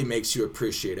really makes you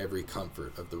appreciate every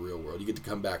comfort of the real world. You get to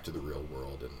come back to the real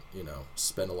world and,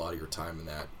 spend a lot of your time in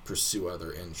that, pursue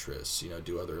other interests,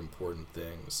 do other important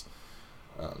things.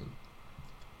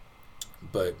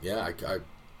 But yeah,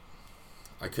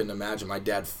 I couldn't imagine. My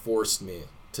dad forced me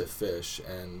to fish,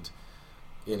 and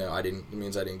it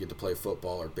means I didn't get to play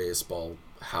football or baseball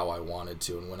how I wanted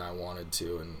to and when I wanted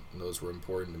to, and those were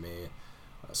important to me.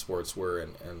 Sports were,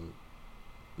 and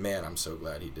man, I'm so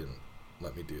glad he didn't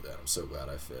let me do that. I'm so glad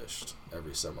I fished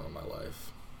every summer of my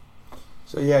life.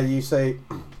 So yeah, you say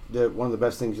that one of the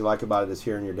best things you like about it is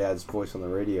hearing your dad's voice on the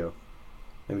radio.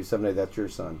 Maybe someday that's your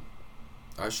son.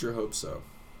 I sure hope so.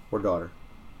 Or daughter.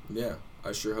 Yeah,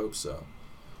 I sure hope so.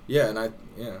 Yeah, and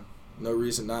no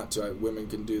reason not to. Women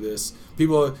can do this.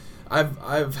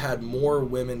 I've had more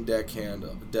women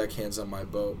deckhands on my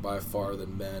boat by far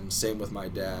than men. Same with my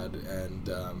dad, and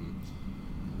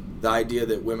the idea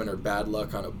that women are bad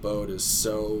luck on a boat is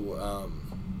so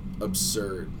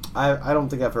absurd. I don't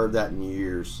think I've heard that in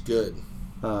years. Good.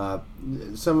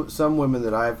 Some women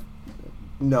that I've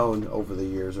known over the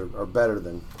years are better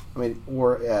than,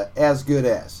 or as good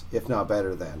as, if not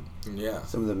better than,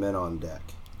 some of the men on deck.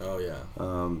 Oh yeah.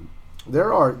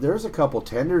 There's a couple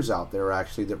tenders out there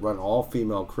actually that run all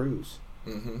female crews,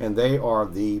 and they are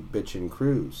the bitchin'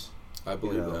 crews. I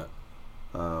believe that.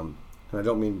 And I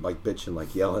don't mean like bitching,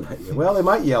 like yelling at you. Well, they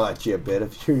might yell at you a bit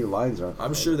if your lines aren't.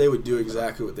 I'm sure they would do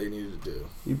exactly what they needed to do.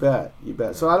 You bet.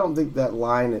 Yeah. So I don't think that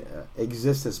line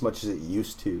exists as much as it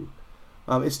used to.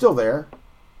 It's still there,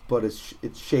 but it's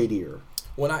shadier.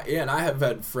 And I have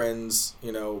had friends,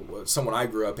 someone I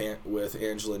grew up with,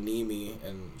 Angela Nemi,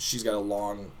 and she's got a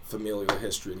long familial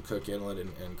history in Cook Inlet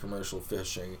and commercial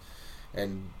fishing,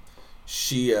 and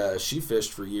she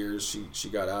fished for years. She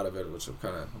got out of it, which I'm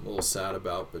a little sad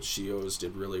about, but she always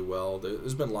did really well.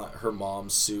 There's been her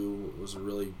mom, Sue, was a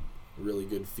really, really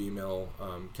good female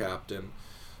captain.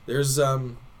 There's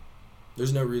no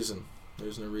reason.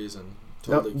 There's no reason.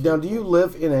 Totally now, do you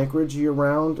live in Anchorage year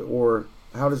round, or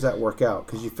how does that work out?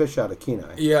 Because you fish out of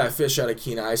Kenai. Yeah, I fish out of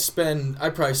Kenai. I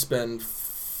probably spend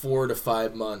 4 to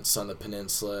 5 months on the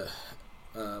peninsula,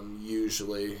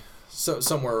 usually. So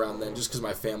somewhere around then, just because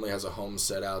my family has a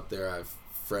homestead out there. I have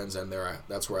friends in there.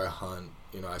 That's where I hunt.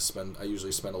 I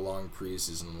usually spend a long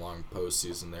preseason and long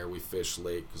postseason there. We fish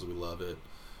late because we love it,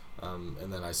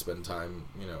 and then I spend time,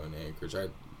 in Anchorage. I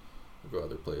go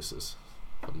other places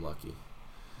if I'm lucky.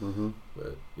 Mm-hmm.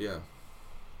 But yeah.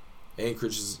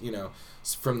 Anchorage is,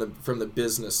 from the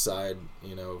business side,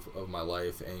 of my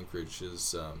life, Anchorage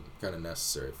is kind of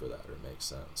necessary for that, or it makes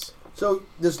sense. So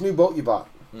this new boat you bought,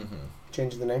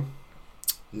 changing the name?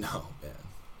 No, man.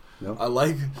 No. I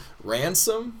like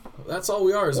Ransom. That's all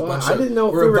we are. Is a bunch I didn't know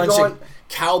if we're we were a bunch going of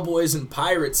cowboys and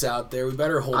pirates out there. We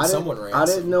better hold someone ransom. I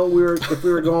didn't know if we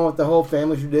were going with the whole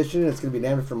family tradition. It's going to be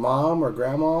named after mom or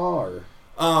grandma or.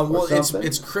 Well, something?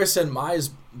 it's Chris and Mai's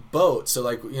boat. So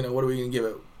what are we going to give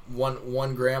it?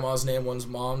 One grandma's name, one's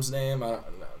mom's name.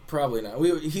 Probably not.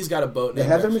 He's got a boat name.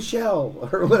 Heather Michelle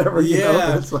or whatever.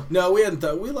 Yeah. No, we hadn't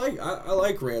thought. I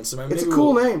like Ransom. It's a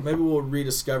cool name. Maybe we'll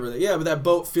rediscover that. Yeah, but that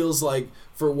boat feels like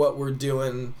for what we're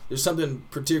doing, there's something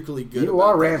particularly good. You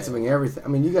are ransoming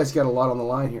everything. You guys got a lot on the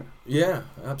line here. Yeah,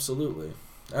 absolutely.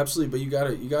 But you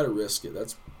gotta risk it.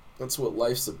 That's what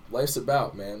life's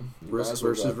about, man. Risk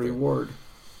versus reward.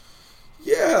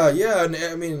 Yeah,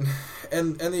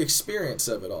 and the experience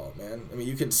of it all, man.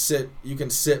 You can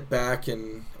sit back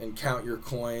and count your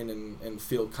coin and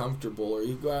feel comfortable, or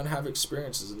you go out and have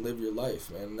experiences and live your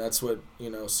life, man. That's what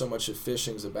so much of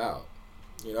fishing's about.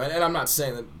 And I'm not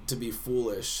saying that to be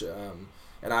foolish,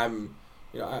 and I'm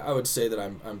I would say that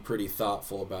I'm pretty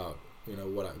thoughtful about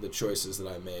the choices that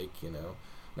I make.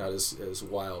 Not as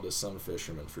wild as some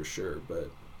fishermen for sure, but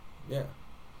yeah.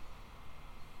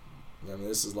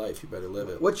 This is life. You better live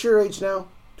it. What's your age now?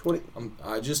 20?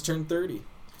 I just turned 30.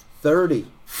 30.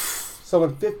 So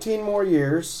in 15 more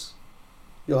years,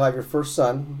 you'll have your first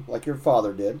son, like your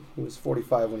father did. He was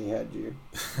 45 when he had you.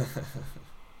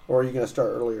 Or are you going to start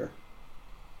earlier?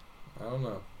 I don't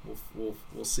know.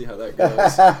 We'll see how that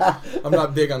goes. I'm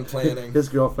not big on planning. His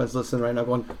girlfriend's listening right now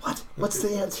going, what? What's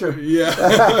the answer?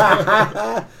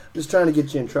 Yeah. Just trying to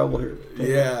get you in trouble here.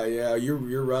 Yeah.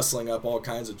 You're rustling up all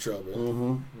kinds of trouble.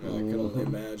 Mm-hmm. I can only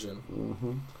imagine.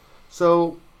 Mm-hmm.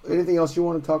 So, anything else you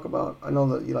want to talk about? I know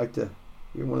that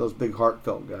you're one of those big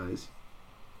heartfelt guys.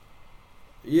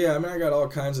 Yeah, I mean, I got all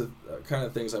kinds of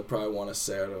things I probably want to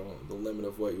say. I don't know the limit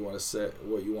of what you want to say,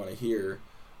 what you want to hear.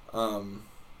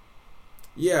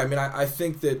 Yeah, I mean, I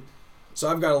think that. So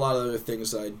I've got a lot of other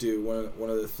things that I do. One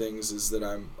of the things is that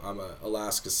I'm a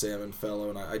Alaska Salmon Fellow,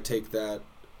 and I take that.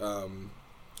 I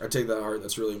take that to heart.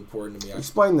 That's really important to me.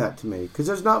 Explain that to me, because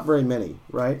there's not very many,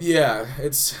 right? Yeah,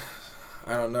 it's.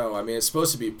 I don't know. I mean, it's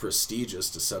supposed to be prestigious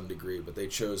to some degree, but they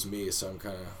chose me, so I'm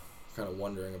kind of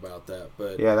wondering about that.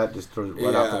 But yeah, that just throws it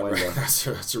right out the window. Right.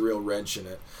 That's a real wrench in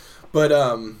it. But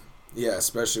yeah,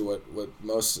 especially what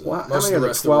most of the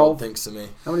rest of the world thinks of me.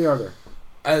 How many are there?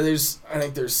 I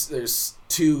think there's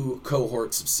 2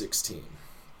 cohorts of 16.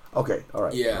 Okay, all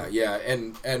right. Yeah,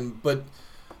 but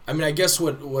I mean, I guess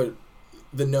what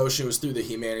the notion was through the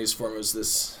Humanities Forum was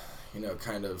this,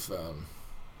 kind of.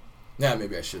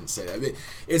 Maybe I shouldn't say that. I mean,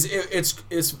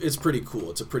 it's pretty cool.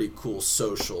 It's a pretty cool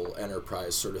social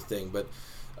enterprise sort of thing. But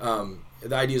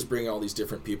the idea is bringing all these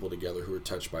different people together who are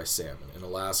touched by salmon. In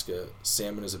Alaska,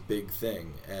 salmon is a big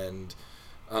thing, and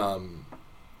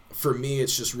for me,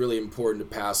 it's just really important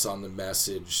to pass on the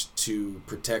message to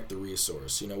protect the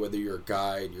resource. Whether you're a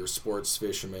guide, you're a sports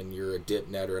fisherman, you're a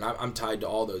dip netter, and I'm tied to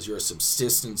all those. You're a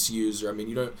subsistence user. I mean,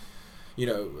 you don't,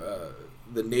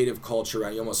 the native culture,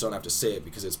 you almost don't have to say it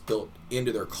because it's built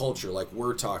into their culture, like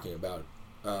we're talking about,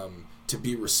 to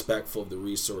be respectful of the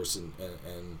resource and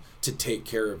to take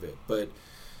care of it. But,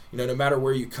 no matter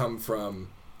where you come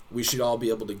from, we should all be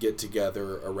able to get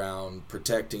together around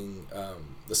protecting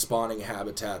the spawning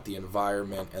habitat, the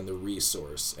environment, and the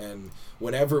resource. And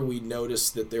whenever we notice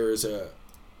that there is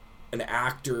an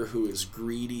actor who is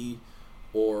greedy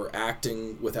or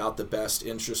acting without the best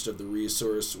interest of the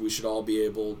resource, we should all be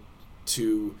able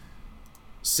to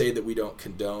say that we don't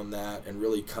condone that and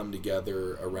really come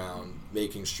together around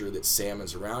making sure that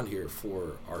salmon's around here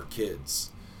for our kids.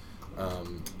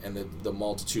 And the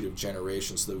multitude of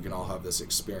generations so that we can all have this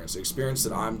experience. The experience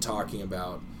that I'm talking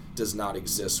about does not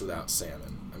exist without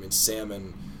salmon. I mean,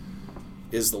 salmon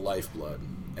is the lifeblood,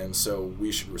 and so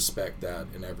we should respect that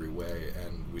in every way,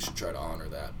 and we should try to honor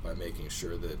that by making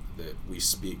sure that we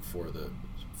speak for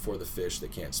the fish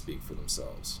that can't speak for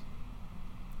themselves.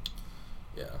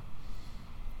 Yeah.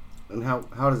 And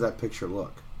how does that picture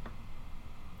look?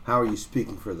 How are you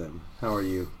speaking for them? How are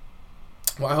you?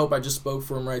 Well, I hope I just spoke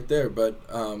for him right there, but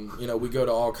we go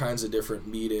to all kinds of different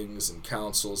meetings and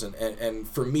councils, and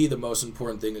for me the most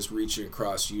important thing is reaching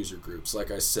across user groups. Like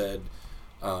I said,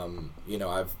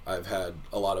 I've had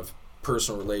a lot of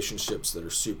personal relationships that are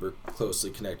super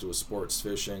closely connected with sports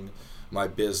fishing. My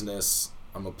business,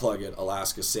 I'm gonna plug it,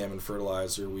 Alaska Salmon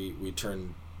Fertilizer. We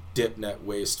turn dip net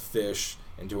waste fish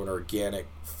into an organic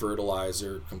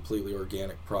fertilizer, completely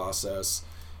organic process.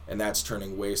 And that's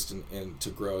turning waste into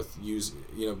growth.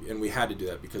 And we had to do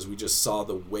that because we just saw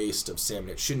the waste of salmon.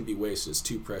 It shouldn't be wasted. It's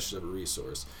too precious of a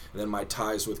resource. And then my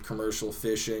ties with commercial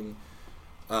fishing.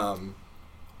 I'm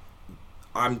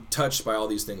touched by all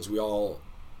these things. We all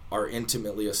are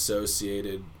intimately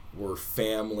associated. We're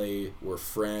family. We're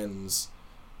friends.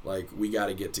 Like, we got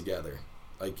to get together.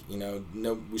 Like,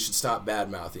 we should stop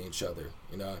bad-mouthing each other.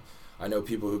 I know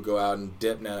people who go out and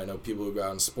dip net. I know people who go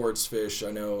out and sports fish.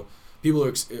 I know people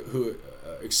who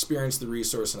experience the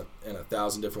resource in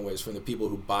 1,000 different ways, from the people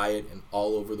who buy it and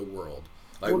all over the world.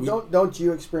 Like, well, don't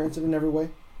you experience it in every way?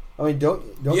 I mean, don't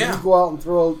yeah. you go out and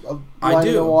throw a line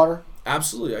in the water?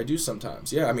 Absolutely, I do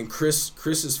sometimes. Yeah, I mean,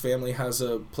 Chris's family has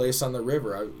a place on the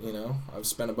river. I've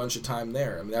spent a bunch of time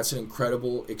there. I mean, that's an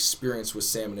incredible experience with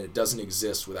salmon, and it doesn't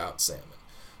exist without salmon.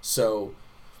 So,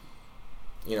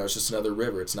 it's just another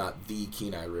river. It's not the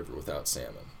Kenai River without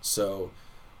salmon. So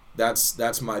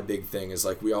that's my big thing, is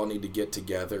like we all need to get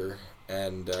together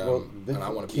and I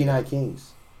want to be Kenai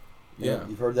Kings. Yeah,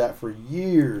 you've heard that for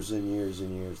years and years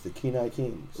and years. The Kenai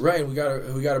Kings. Right, we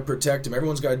gotta protect them.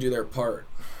 Everyone's got to do their part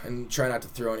and try not to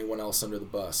throw anyone else under the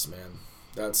bus, man.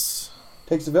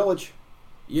 Takes a village.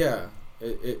 Yeah,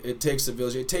 it takes a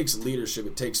village. It takes leadership.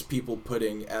 It takes people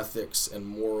putting ethics and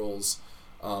morals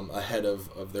ahead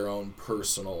of their own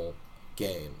personal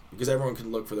gain, because everyone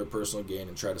can look for their personal gain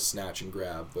and try to snatch and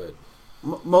grab, but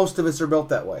most of us are built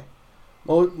that way.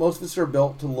 Most of us are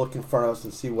built to look in front of us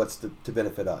and see what's to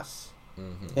benefit us.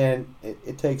 Mm-hmm. And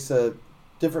it takes a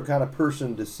different kind of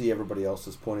person to see everybody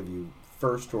else's point of view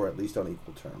first, or at least on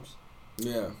equal terms.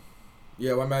 Yeah.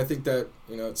 Yeah, well, I mean, I think that,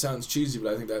 it sounds cheesy,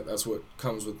 but I think that that's what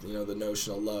comes with, the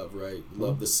notion of love, right? You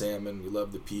love the salmon, you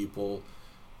love the people.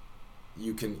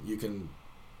 You can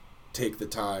take the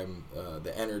time,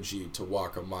 the energy to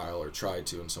walk a mile or try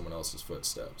to in someone else's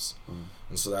footsteps.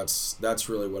 And so that's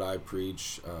really what I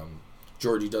preach.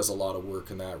 Georgie does a lot of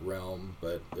work in that realm,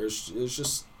 but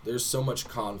there's so much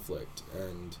conflict,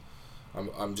 and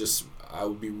I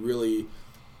would be really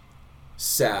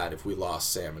sad if we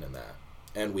lost salmon in that,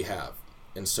 and we have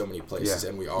in so many places,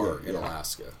 and we are in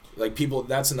Alaska. Like, people,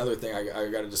 that's another thing I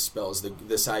got to dispel, is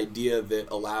this idea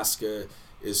that Alaska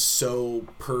is so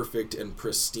perfect and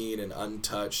pristine and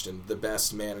untouched and the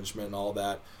best management and all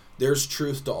that. There's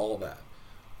truth to all that.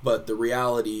 But the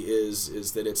reality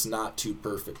is that it's not too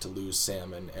perfect to lose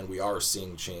salmon, and we are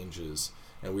seeing changes,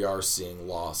 and we are seeing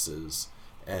losses,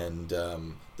 and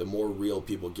the more real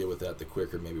people get with that, the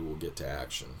quicker maybe we'll get to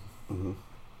action. Mm-hmm.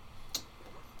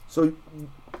 So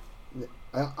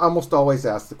I almost always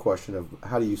ask the question of,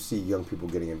 how do you see young people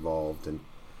getting involved, and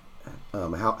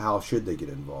how should they get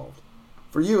involved?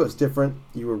 For you, it's different.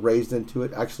 You were raised into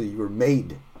it. Actually, you were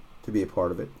made to be a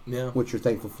part of it, which you're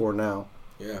thankful for now.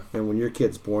 Yeah. And when your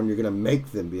kid's born, you're going to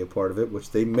make them be a part of it, which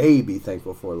they may be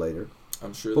thankful for later.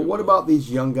 I'm sure. But what about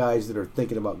these young guys that are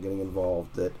thinking about getting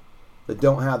involved, that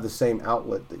don't have the same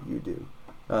outlet that you do?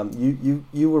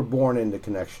 You were born into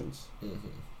connections. Mm-hmm.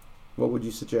 What would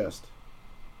you suggest?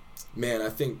 Man, I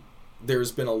think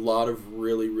there's been a lot of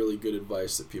really, really good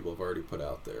advice that people have already put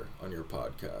out there on your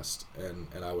podcast,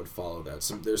 and I would follow that.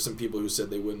 There's some people who said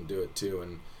they wouldn't do it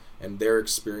too, and their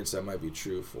experience, that might be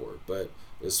true for. But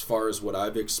as far as what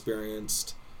I've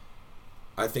experienced,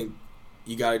 I think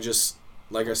you gotta just,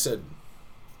 like I said,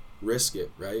 risk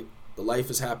it, right? The life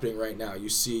is happening right now. You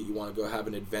see it, you want to go have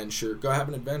an adventure, go have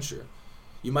an adventure.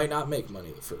 You might not make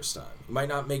money the first time. You might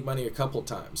not make money a couple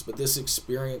times, but this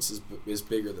experience is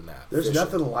bigger than that. There's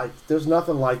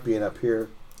nothing like being up here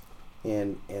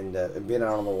and being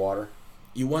out on the water.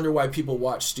 You wonder why people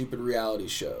watch stupid reality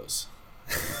shows.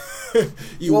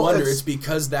 It's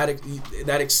because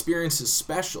that experience is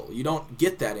special. You don't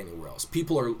get that anywhere else.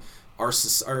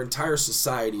 Our entire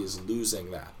society is losing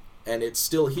that, and it's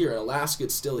still here in Alaska.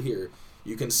 It's still here.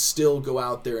 You can still go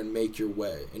out there and make your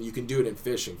way, and you can do it in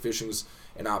fishing. Fishing's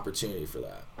an opportunity for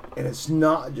that. And it's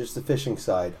not just the fishing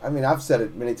side. I mean, I've said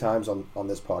it many times on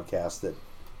this podcast that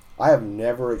I have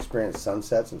never experienced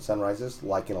sunsets and sunrises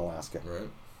like in Alaska. Right.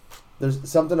 There's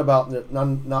something about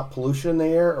not pollution in the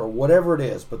air or whatever it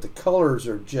is, but the colors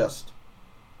are just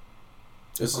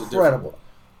incredible.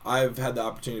 I've had the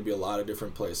opportunity to be a lot of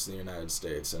different places in the United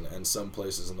States and some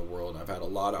places in the world. I've had a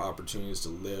lot of opportunities to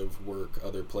live, work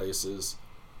other places.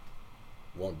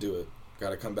 Won't do it. Got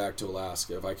to come back to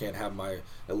Alaska. If I can't have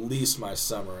at least my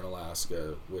summer in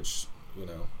Alaska, which,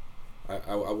 I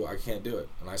can't do it.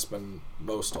 And I spend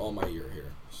most all my year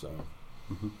here. So,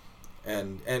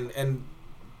 and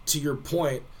to your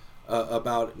point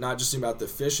about not just about the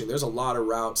fishing, there's a lot of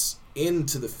routes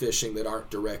into the fishing that aren't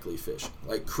directly fishing.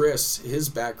 Like Chris, his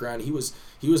background, he was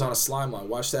on a slime line.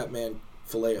 Watch that man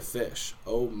fillet a fish.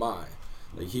 Oh my.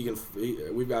 Like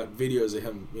we've got videos of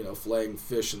him, filleting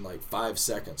fish in like 5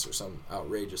 seconds or some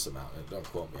outrageous amount. Don't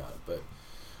quote me on it,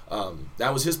 but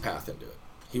that was his path into it.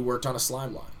 He worked on a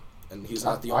slime line, and he's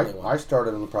not the only one. I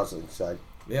started on the processing side.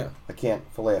 Yeah. I can't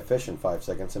fillet a fish in 5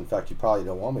 seconds. In fact, you probably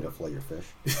don't want me to fillet your fish.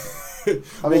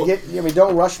 I mean,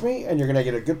 don't rush me, and you're going to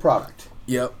get a good product.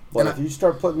 Yep. But if you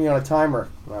start putting me on a timer,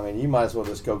 you might as well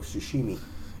just go sashimi.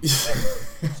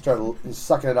 Start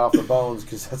sucking it off the bones,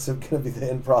 because that's going to be the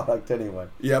end product anyway.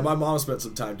 Yeah, my mom spent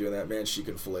some time doing that. Man, she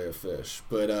can fillet a fish.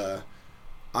 But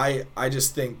I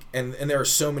just think, and there are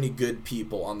so many good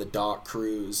people on the dock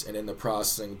crews and in the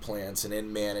processing plants and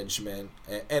in management,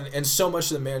 and so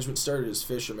much of the management started as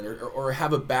fishermen or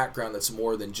have a background that's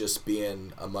more than just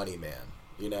being a money man,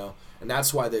 And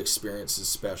that's why the experience is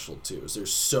special too. Is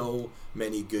there's so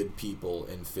many good people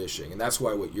in fishing, and that's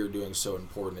why what you're doing is so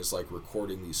important, is like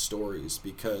recording these stories,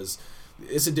 because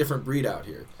it's a different breed out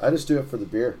here. I just do it for the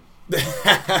beer.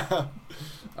 I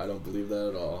don't believe that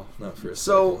at all. Not for a second.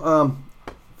 So,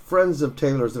 friends of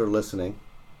Taylor's that are listening,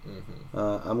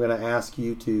 I'm going to ask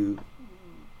you to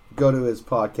go to his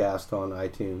podcast on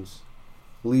iTunes,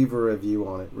 leave a review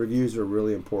on it. Reviews are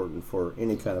really important for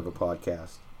any kind of a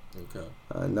podcast. Okay.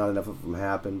 Not enough of them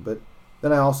happen, but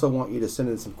then I also want you to send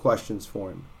in some questions for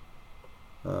him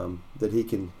that he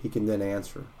can then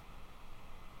answer.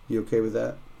 You okay with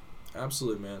that?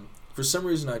 Absolutely, man. For some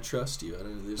reason, I trust you.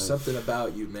 There's something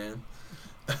about you, man.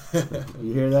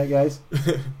 You hear that, guys?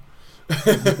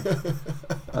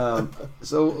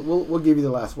 So we'll give you the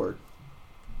last word.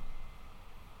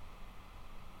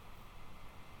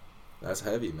 That's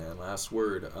heavy, man. Last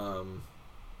word.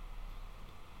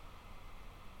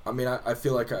 I mean, I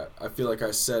feel like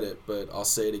I said it, but I'll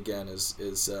say it again. Is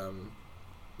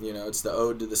you know, it's the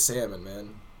ode to the salmon,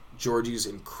 man. Georgie's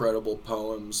incredible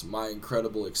poems, my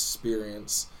incredible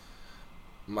experience,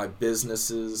 my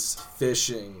businesses,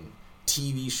 fishing,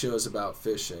 TV shows about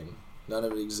fishing. None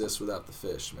of it exists without the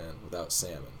fish, man. Without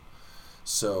salmon.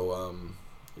 So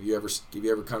if you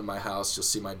ever come to my house, you'll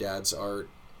see my dad's art.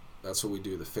 That's what we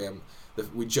do.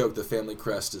 We joke the family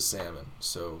crest is salmon.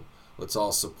 So let's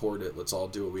all support it. Let's all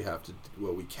do what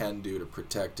we can do to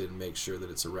protect it and make sure that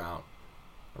it's around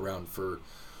for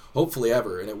hopefully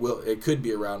ever, and it could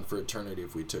be around for eternity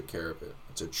if we took care of it.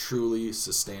 It's a truly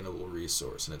sustainable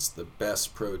resource, and it's the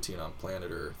best protein on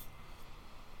planet Earth.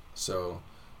 So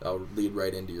that'll lead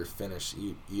right into your finish.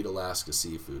 Eat Alaska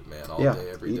seafood, man, all day,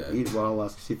 every day. Eat wild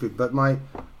Alaska seafood. But I'm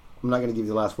not going to give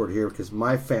you the last word here because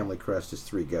my family crest is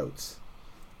 3 goats.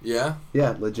 Yeah?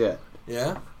 Yeah, legit.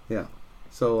 Yeah? Yeah.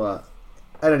 So,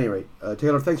 at any rate,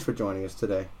 Taylor, thanks for joining us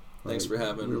today. Thanks for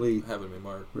having me,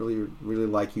 Mark. Really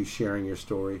like you sharing your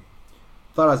story.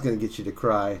 Thought I was going to get you to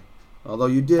cry, although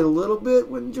you did a little bit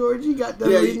when Georgie got done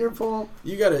reading her poem.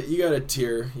 You got a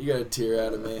tear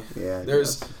out of me. Yeah.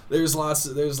 There's lots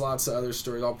of other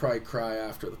stories. I'll probably cry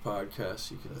after the podcast.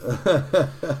 You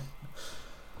can.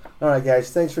 All right,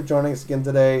 guys. Thanks for joining us again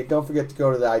today. Don't forget to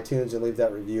go to the iTunes and leave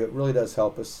that review. It really does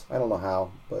help us. I don't know how,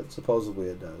 but supposedly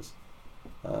it does.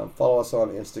 Follow us on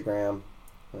Instagram.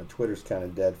 Twitter's kind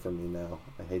of dead for me now.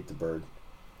 I hate the bird.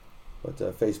 But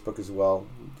Facebook as well.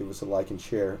 Give us a like and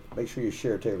share. Make sure you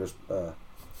share Taylor's.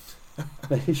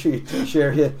 Make sure you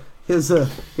share his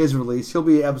release. He'll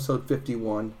be episode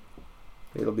 51.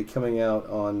 It'll be coming out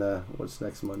on what's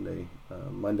next Monday?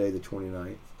 Monday the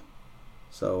 29th.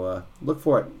 So look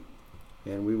for it,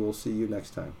 and we will see you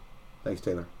next time. Thanks,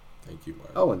 Taylor. Thank you,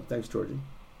 Mark. Oh, and thanks, Georgie.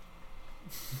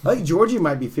 I think Georgie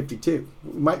might be 52.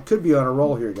 Could be on a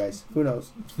roll here, guys. Who knows?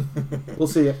 We'll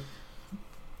see you.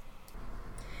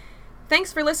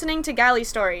 Thanks for listening to Galley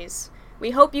Stories. We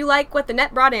hope you like what the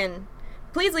net brought in.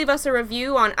 Please leave us a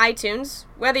review on iTunes.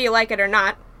 Whether you like it or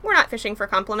not, we're not fishing for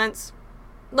compliments.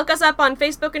 Look us up on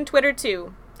Facebook and Twitter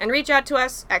too, and reach out to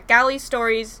us at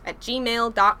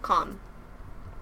galleystories@gmail.com.